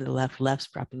kicking up into the left, left's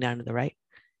dropping down to the right.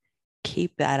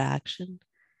 Keep that action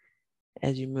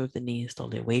as you move the knees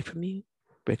slowly away from you.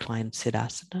 Recline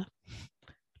Siddhasana.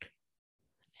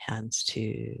 Hands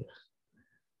to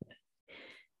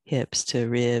hips, to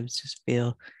ribs. Just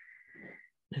feel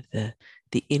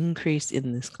the increase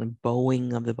in this kind of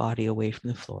bowing of the body away from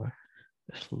the floor.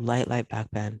 Just light back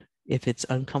bend. If it's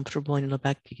uncomfortable in your low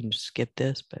back, you can just skip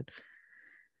this, but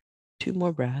 2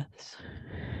 more breaths.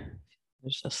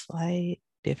 There's a slight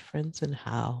difference in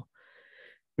how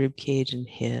rib cage and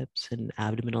hips and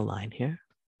abdomen align here.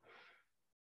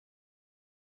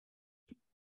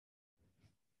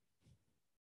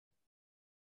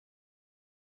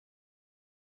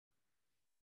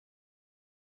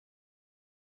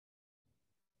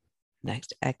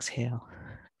 Next, exhale.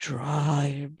 Draw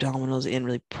your abdominals in,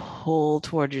 really pull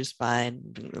towards your spine,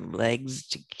 bring the legs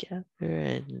together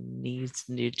and knees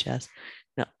into your chest.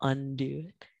 Now undo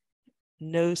it.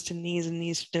 Nose to knees and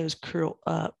knees to nose, curl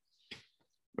up,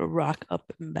 rock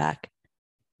up and back,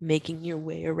 making your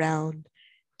way around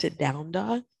to down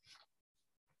dog.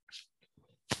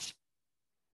 Pause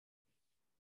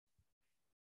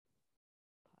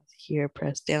here,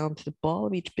 press down to the ball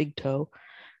of each big toe,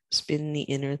 spin the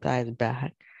inner thighs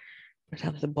back, press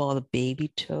down to the ball of the baby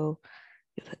toe,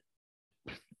 get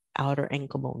the outer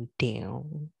ankle bone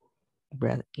down,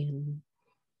 breath in,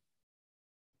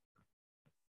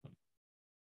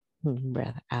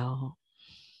 breath out.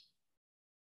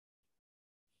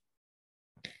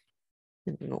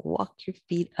 And walk your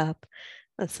feet up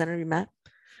the center of your mat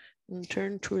and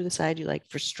turn toward the side you like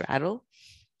for straddle.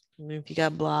 And if you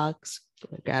got blocks,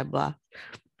 grab blocks.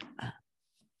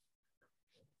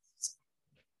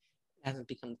 It hasn't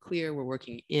become clear. We're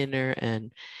working inner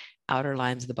and outer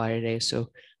lines of the body today.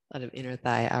 So a lot of inner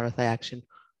thigh, outer thigh action.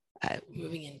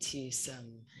 Moving into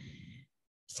some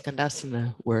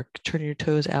Skandasana work. Turn your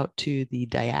toes out to the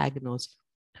diagonals.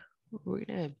 We're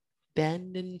going to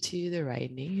bend into the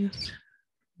right knee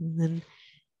and then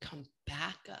come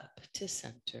back up to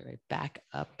center, right? Back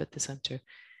up at the center,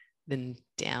 then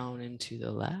down into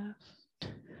the left.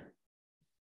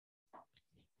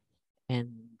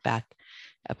 And back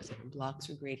up. Blocks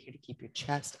are great here to keep your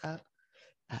chest up,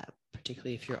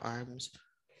 particularly if your arms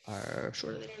are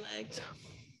shorter than your legs.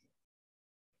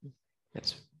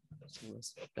 That's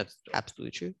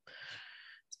absolutely true. It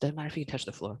doesn't matter if you can touch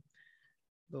the floor.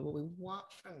 But what we want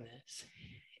from this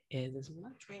is as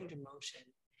much range of motion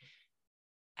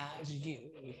as you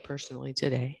personally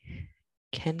today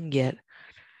can get,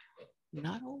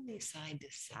 not only side to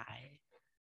side,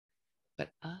 but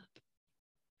up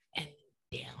and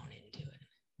down into it,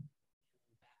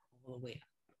 back all the way up.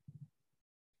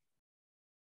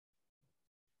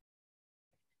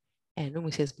 And when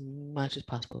we say as much as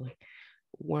possible,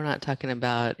 we're not talking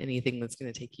about anything that's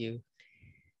going to take you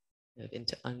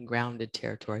into ungrounded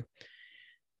territory.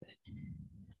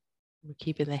 We're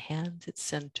keeping the hands at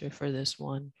center for this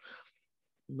one,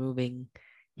 moving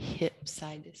hip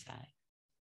side to side,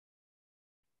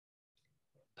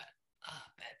 but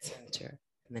up at center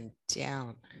and then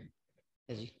down.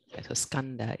 So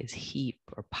skanda is heap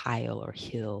or pile or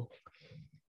hill.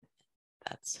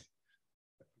 That's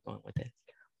where we're going with it.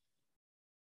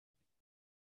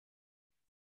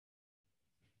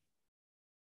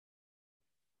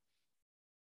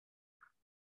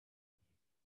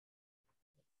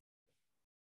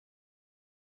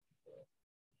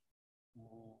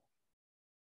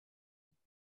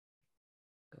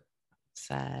 Go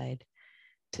side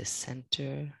to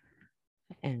center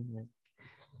and then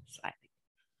side.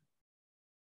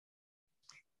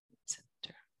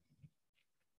 Center.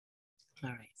 All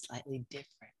right, slightly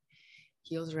different.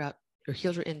 Heels are out, your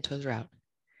heels are in, toes are out.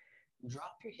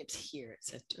 Drop your hips here at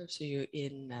center. So you're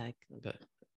in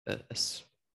a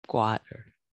squat or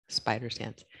spider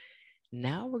stance.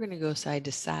 Now we're going to go side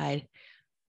to side,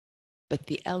 but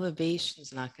the elevation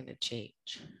is not going to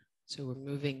change. So we're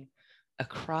moving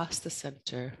across the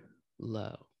center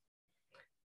low.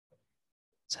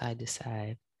 Side to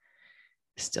side,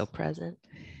 still present,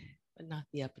 but not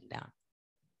the up and down.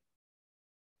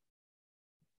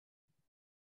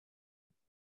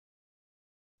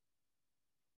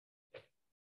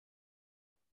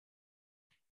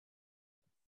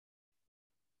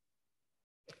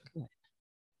 Good.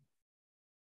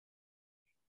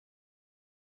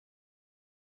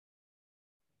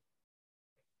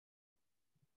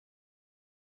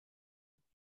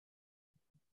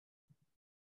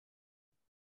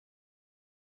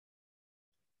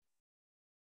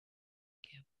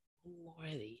 Get one more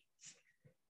of these.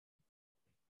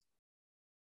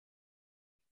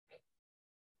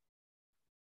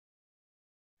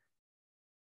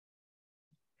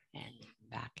 And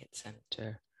back at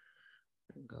center.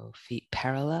 Go feet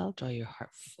parallel, draw your heart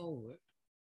forward.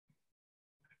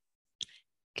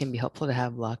 It can be helpful to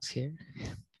have blocks here.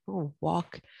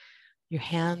 Walk your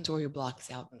hands or your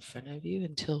blocks out in front of you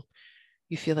until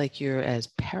you feel like you're as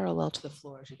parallel to the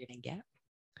floor as you're going to get.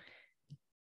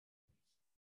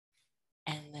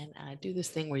 And then do this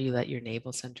thing where you let your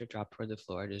navel center drop toward the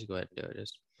floor. Just go ahead and do it.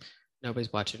 Just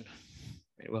nobody's watching.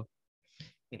 Right, well, I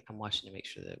mean, I'm watching to make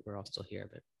sure that we're all still here,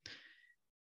 but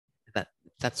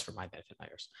that's for my benefit, not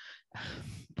yours.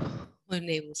 Pull your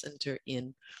navel center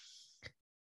in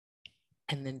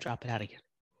and then drop it out again.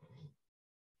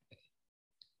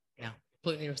 Now,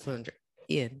 pull your navel center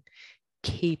in,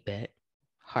 keep it,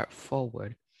 heart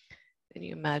forward. Then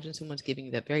you imagine someone's giving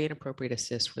you that very inappropriate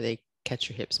assist where they catch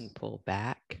your hips and pull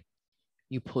back.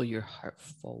 You pull your heart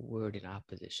forward in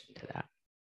opposition to that.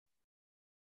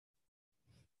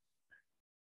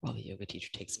 While the yoga teacher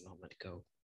takes a moment to go,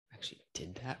 I actually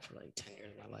did that for like 10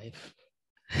 years of my life.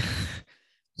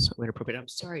 So inappropriate. I'm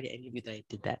sorry to any of you that I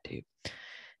did that to.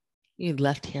 You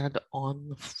left hand on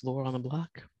the floor on the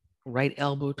block, right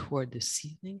elbow toward the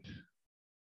ceiling,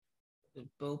 the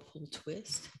bow pull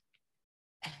twist,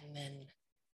 and then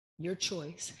your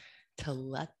choice to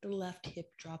let the left hip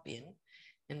drop in.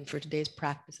 And for today's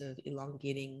practice of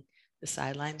elongating the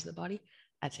sidelines of the body,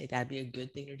 I'd say that'd be a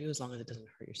good thing to do as long as it doesn't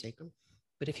hurt your sacrum.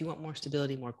 But if you want more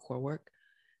stability, more core work,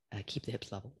 keep the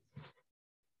hips level.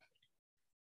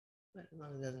 But as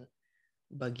long as it doesn't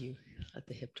bug you, let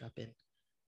the hip drop in.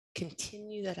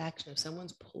 Continue that action. If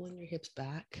someone's pulling your hips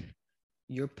back,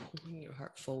 you're pulling your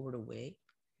heart forward away.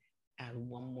 Add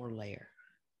one more layer.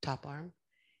 Top arm,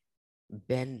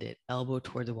 bend it, elbow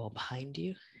toward the wall behind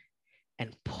you,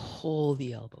 and pull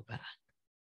the elbow back.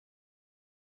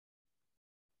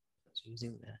 So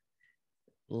using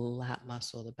the lat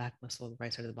muscle, the back muscle of the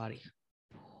right side of the body.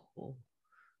 Pull.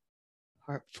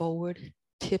 Heart forward,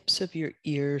 tips of your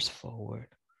ears forward.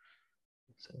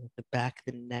 So the back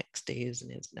of the neck stays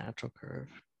in its natural curve.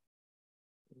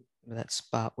 That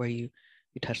spot where you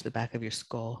touch the back of your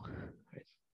skull. Right?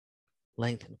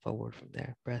 Lengthen forward from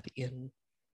there. Breath in.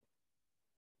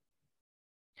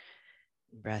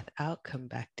 Breath out. Come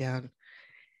back down.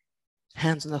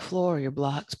 Hands on the floor, your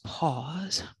blocks.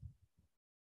 Pause.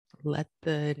 Let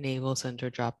the navel center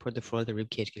drop toward the floor. The rib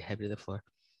cage get heavy to the floor.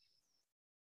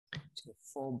 So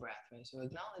full breath, right? So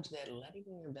acknowledge that letting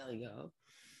your belly go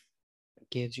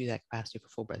gives you that capacity for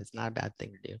full breath. It's not a bad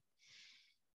thing to do.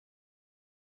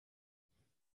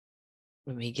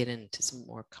 When we get into some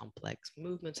more complex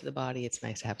movements of the body, it's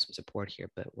nice to have some support here.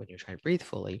 But when you're trying to breathe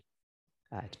fully,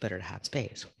 it's better to have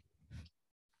space.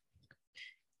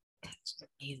 It's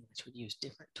amazing that you use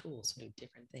different tools to do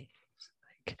different things.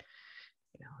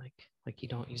 Like you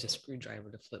don't use a screwdriver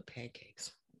to flip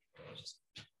pancakes. Just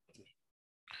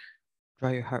draw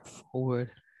your heart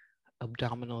forward,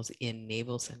 abdominals in,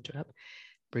 navel center up.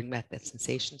 Bring back that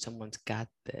sensation. Someone's got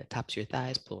the tops of your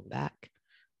thighs, pull them back.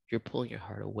 You're pulling your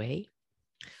heart away.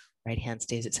 Right hand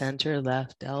stays at center,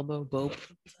 left elbow, both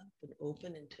up and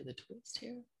open into the twist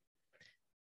here.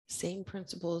 Same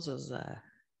principles as a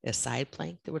side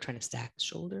plank that we're trying to stack the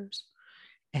shoulders.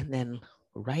 And then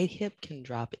right hip can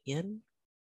drop in,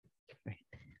 right?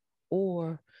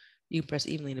 Or you can press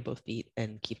evenly into both feet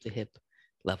and keep the hip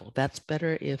level. That's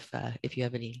better if you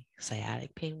have any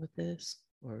sciatic pain with this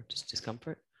or just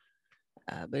discomfort.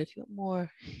 But if you want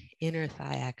more inner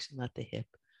thigh action, let the hip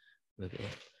move in.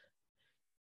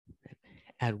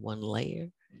 Add one layer.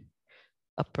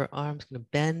 Upper arm's going to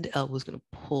bend, elbow's going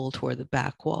to pull toward the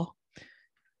back wall.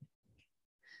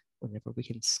 Whenever we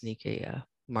can sneak a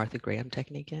Martha Graham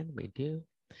technique in, we do.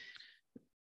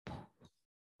 Pull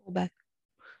back,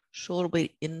 shoulder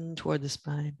blade in toward the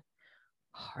spine,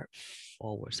 heart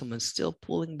forward. Someone's still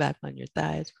pulling back on your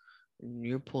thighs, and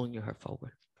you're pulling your heart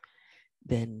forward.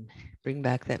 Then bring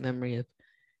back that memory of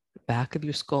the back of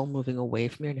your skull moving away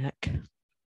from your neck,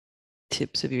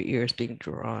 tips of your ears being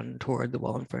drawn toward the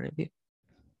wall in front of you.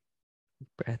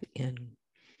 Breath in.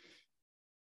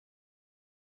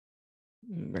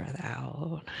 Breath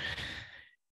out.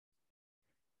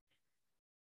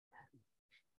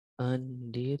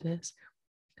 Undo this.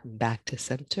 Come back to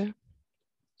center.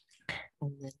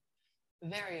 And then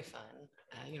very fun.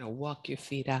 Walk your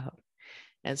feet out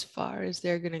as far as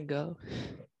they're going to go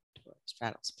toward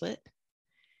straddle split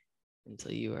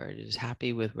until you are just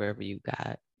happy with wherever you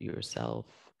got yourself.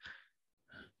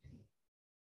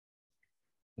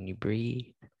 When you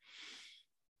breathe.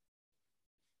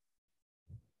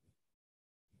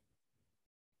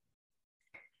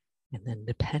 And then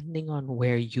depending on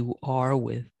where you are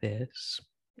with this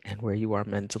and where you are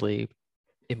mentally,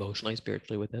 emotionally,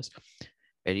 spiritually with this,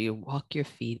 ready you walk your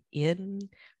feet in,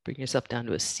 bring yourself down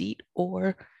to a seat,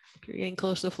 or if you're getting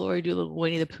close to the floor, you do a little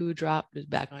Winnie the Pooh drop, just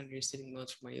back on your sitting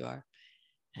bones from where you are.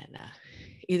 And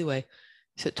either way,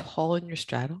 sit tall in your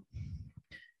straddle.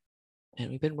 And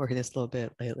we've been working this a little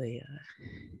bit lately.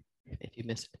 If you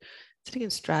missed it, sitting in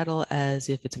straddle as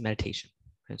if it's a meditation.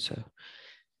 And so,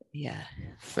 yeah,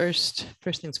 first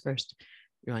things first,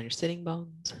 you're on your sitting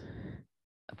bones,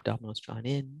 abdominals drawn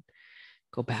in,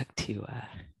 go back to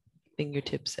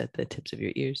fingertips at the tips of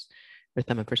your ears, or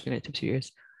thumb and first finger at the tips of your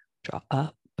ears, draw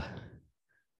up.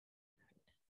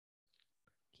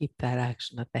 Keep that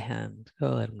action, let the hands go,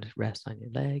 let them just rest on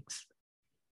your legs.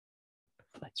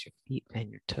 Flex your feet and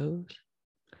your toes.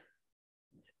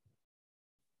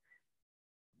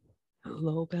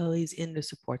 Low bellies in to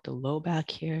support the low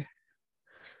back here.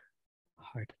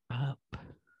 Heart up.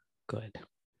 Good.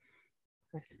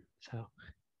 So,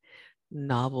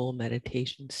 novel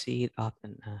meditation seat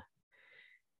often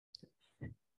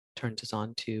turns us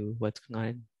on to what's going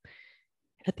on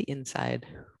at the inside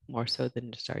more so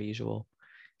than just our usual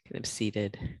kind of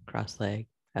seated cross-leg,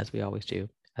 as we always do,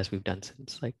 as we've done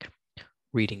since like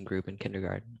reading group in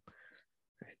kindergarten.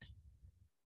 Right.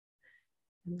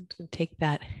 And so take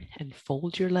that and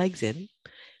fold your legs in,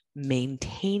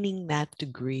 maintaining that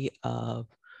degree of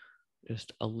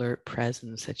just alert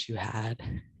presence that you had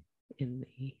in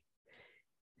the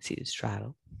seated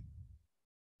straddle.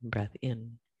 Breath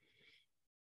in.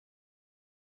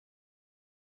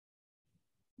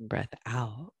 Breath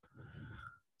out.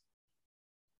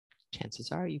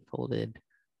 Chances are you folded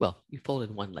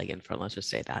one leg in front, let's just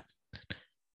say that.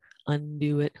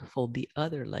 Undo it, fold the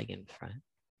other leg in front.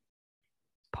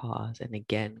 Pause, and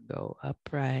again, go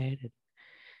upright. And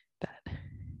that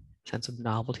sense of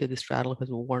novelty of the straddle has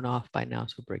worn off by now,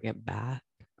 so bring it back.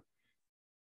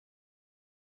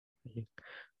 You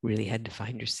really had to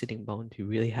find your sitting bones. You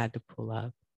really had to pull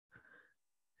up.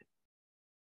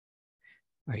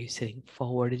 Are you sitting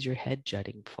forward? Is your head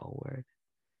jutting forward?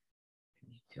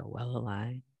 You feel well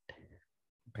aligned.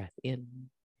 Breath in.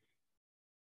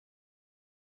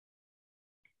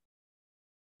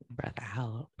 Breath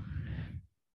out.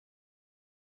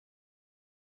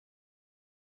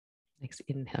 Next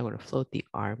inhale, we're going to float the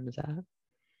arms out.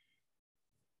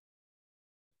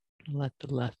 Let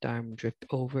the left arm drift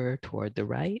over toward the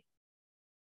right.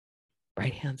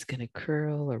 Right hand's going to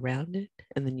curl around it,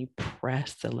 and then you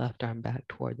press the left arm back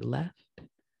toward the left.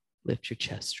 Lift your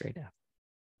chest straight up.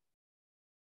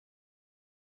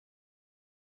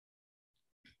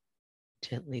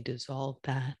 Gently dissolve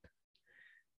that.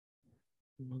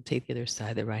 And we'll take the other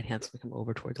side. The right hand's going to come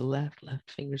over toward the left. Left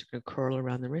finger's going to curl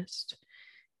around the wrist.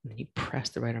 And then you press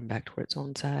the right arm back toward its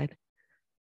own side.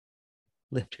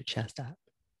 Lift your chest up.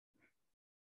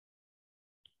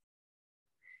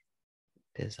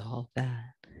 Dissolve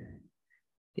that.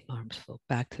 The arms float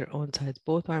back to their own sides.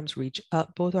 Both arms reach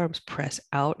up. Both arms press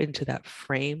out into that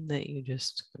frame that you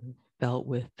just felt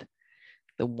with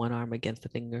the one arm against the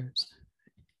fingers.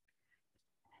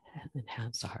 And then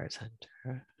hands to heart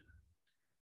center.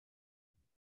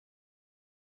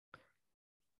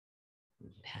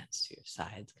 And hands to your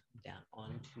sides. Come down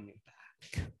onto your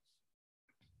back.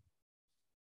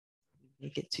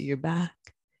 Make it to your back.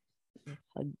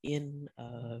 Hug in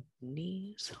of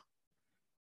knees.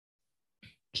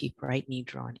 Keep right knee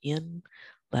drawn in,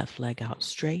 left leg out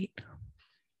straight.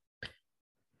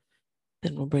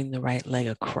 Then we'll bring the right leg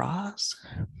across.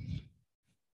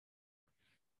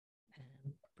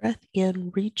 And breath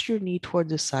in, reach your knee toward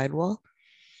the sidewall.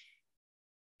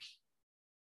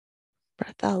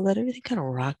 Breath out, let everything kind of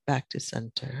rock back to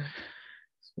center.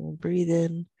 So we'll breathe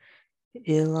in,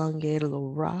 elongate a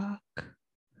little rock.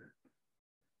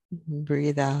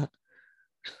 Breathe out,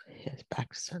 yes,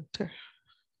 back to center.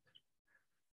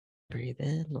 Breathe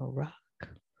in, little rock.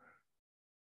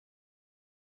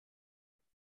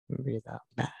 Breathe out,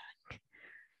 back.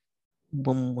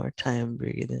 One more time,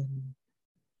 breathe in.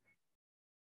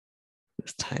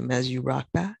 This time as you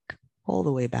rock back, all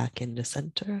the way back into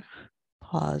center.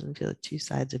 Pause and feel the two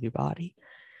sides of your body.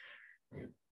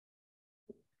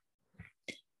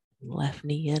 Left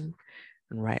knee in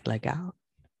and right leg out.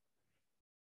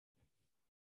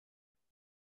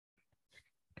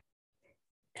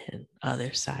 And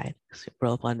other side. So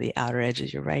roll up on the outer edge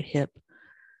of your right hip.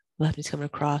 Left knee's coming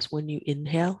across. When you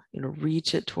inhale, you're going to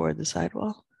reach it toward the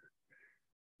sidewall.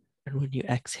 And when you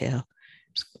exhale,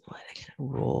 just going to let it kind of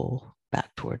roll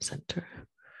back toward center.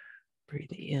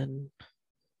 Breathe in.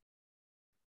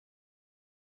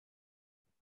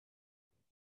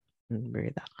 And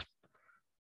breathe out.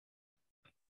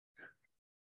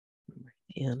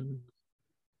 Breathe in.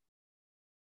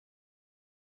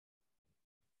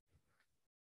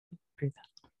 Breathe out.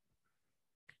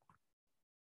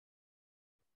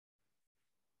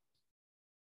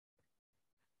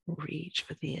 Reach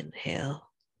for the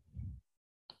inhale.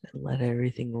 And let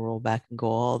everything roll back and go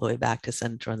all the way back to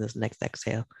center on this next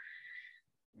exhale.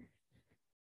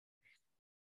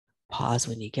 Pause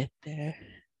when you get there.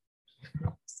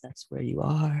 That's where you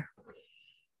are.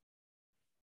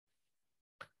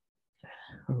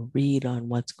 Read on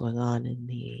what's going on in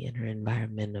the inner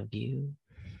environment of you.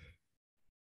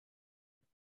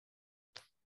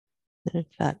 And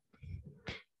if that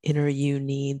inner you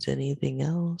needs anything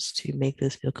else to make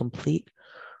this feel complete,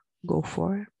 go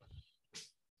for it.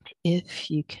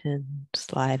 If you can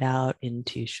slide out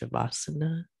into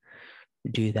Shavasana,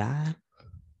 do that.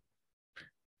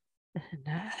 And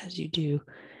as you do,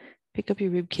 pick up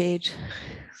your rib cage,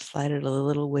 slide it a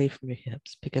little away from your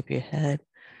hips, pick up your head,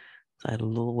 slide a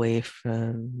little away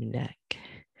from your neck. Pick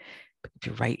up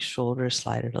your right shoulder,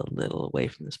 slide it a little away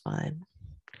from the spine.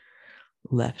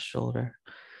 Left shoulder,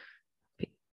 a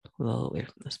little away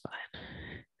from the spine.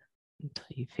 Until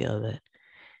you feel that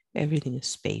everything is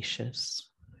spacious.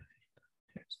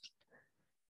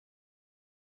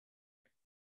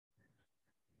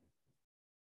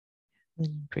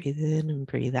 And breathe in and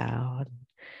breathe out.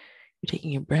 You're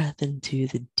taking your breath into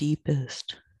the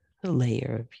deepest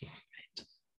layer of you. Right?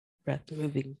 Breath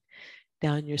moving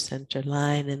down your center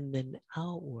line and then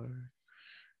outward.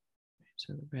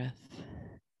 So the breath,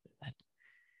 that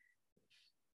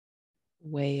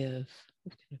way of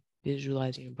kind of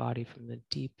visualizing your body from the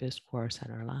deepest core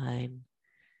center line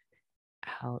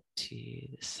out to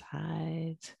the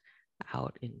sides,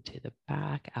 out into the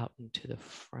back, out into the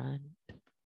front.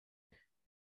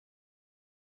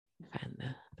 Find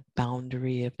the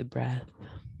boundary of the breath.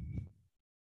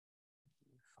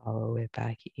 Follow it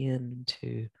back into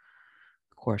the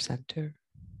core center.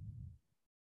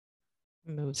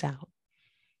 Moves out.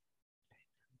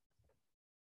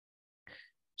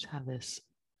 Just have this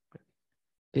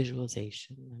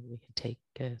visualization that we can take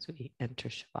as we enter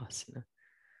Shavasana.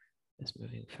 Just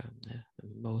moving from the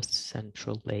most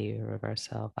central layer of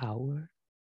ourself outward.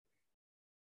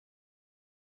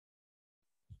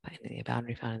 Finding a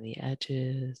boundary, finding the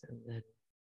edges, and then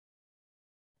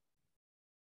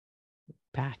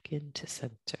back into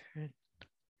center and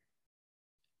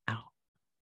out.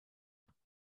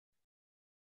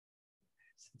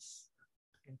 This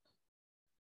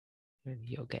is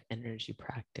yoga energy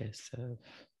practice of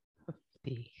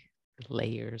the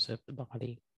layers of the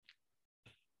body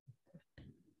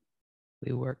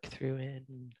we work through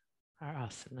in our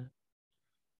asana,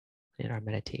 in our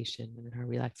meditation, and in our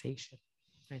relaxation,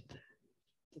 right?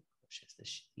 The pushes, the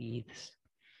sheaths,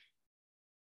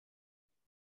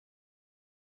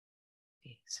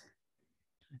 these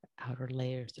outer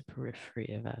layers, the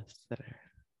periphery of us that are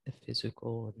the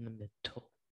physical and the mental.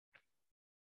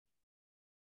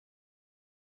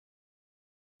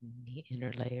 And the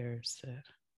inner layers,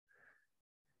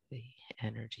 the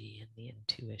energy and the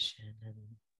intuition and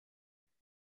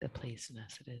the place in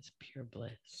us that is pure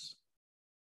bliss.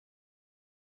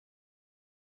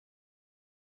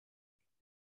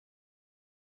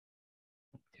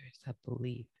 There's that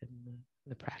belief in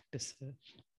the practice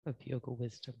of yoga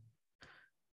wisdom.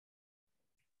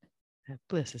 That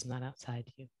bliss is not outside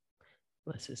you.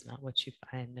 Bliss is not what you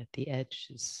find at the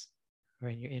edges or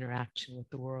in your interaction with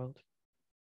the world.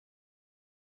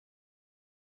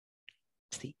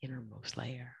 It's the innermost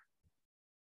layer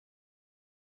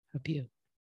of you.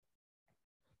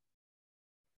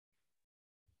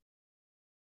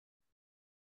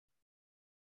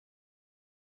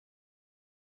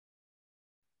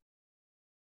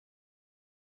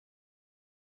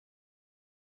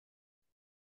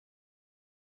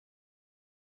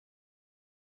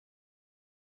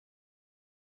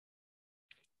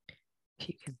 If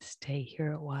you can stay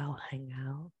here a while, hang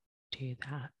out, do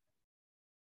that.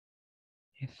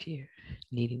 If you're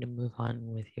needing to move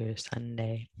on with your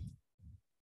Sunday,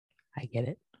 I get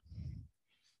it.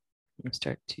 You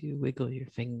start to wiggle your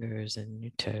fingers and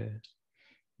your toes.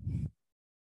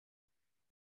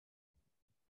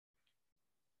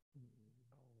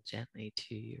 Roll gently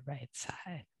to your right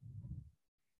side.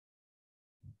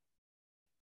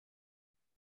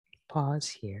 Pause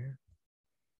here.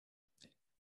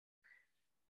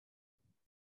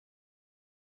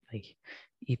 Like,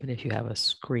 even if you have a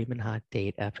screaming hot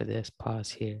date after this,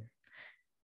 pause here.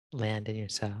 Land in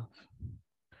yourself.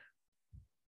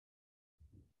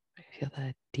 I feel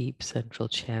that deep central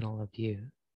channel of you.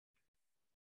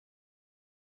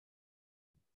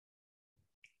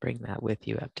 Bring that with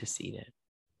you up to seated.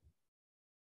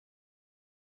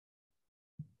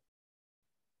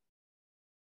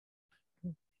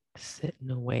 Sit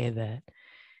in a way that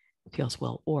feels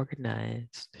well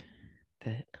organized,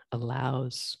 that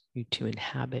allows you to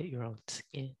inhabit your own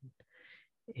skin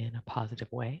in a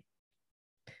positive way.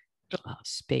 It allows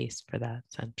space for that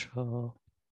central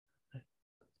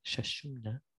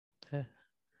Sushumna, the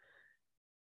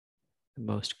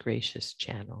most gracious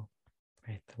channel,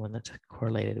 right? The one that's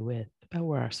correlated with about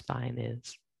where our spine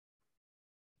is.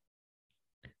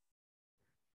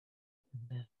 And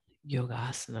the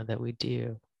yogasana that we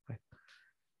do, like,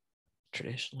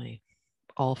 traditionally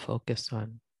all focus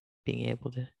on being able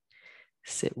to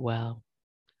sit well,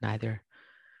 neither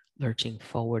lurching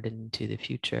forward into the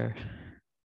future,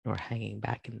 nor hanging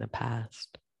back in the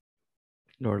past,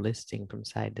 nor listing from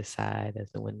side to side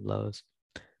as the wind blows,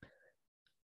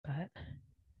 but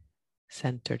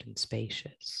centered and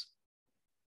spacious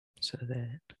so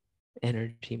that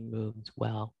energy moves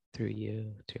well through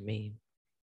you, through me,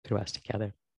 through us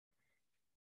together.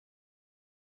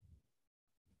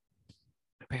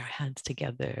 Bring our hands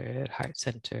together at heart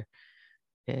center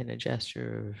in a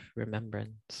gesture of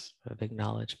remembrance, of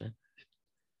acknowledgement,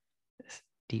 this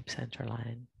deep center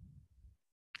line,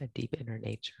 a deep inner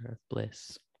nature of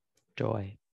bliss,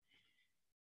 joy.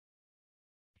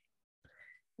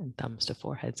 And thumbs to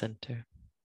forehead center.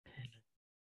 And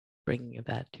bringing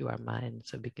that to our mind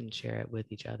so we can share it with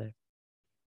each other.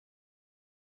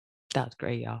 That was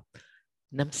great, y'all.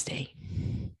 Namaste.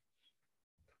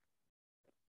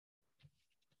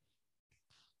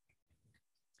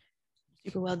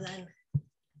 Super well done.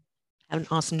 Have an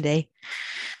awesome day.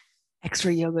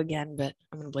 Extra yoga again, but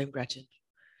I'm going to blame Gretchen.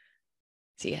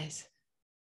 See you guys.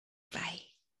 Bye.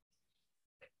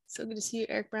 So good to see you,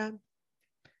 Eric Brown.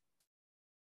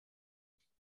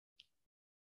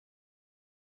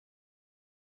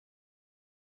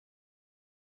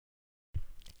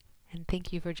 And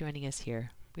thank you for joining us here.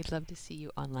 We'd love to see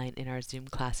you online in our Zoom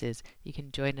classes. You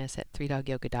can join us at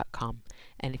 3dogyoga.com.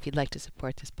 And if you'd like to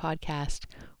support this podcast,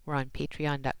 we're on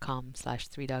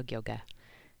patreon.com/3dogyoga.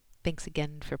 Thanks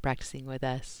again for practicing with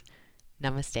us.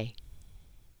 Namaste.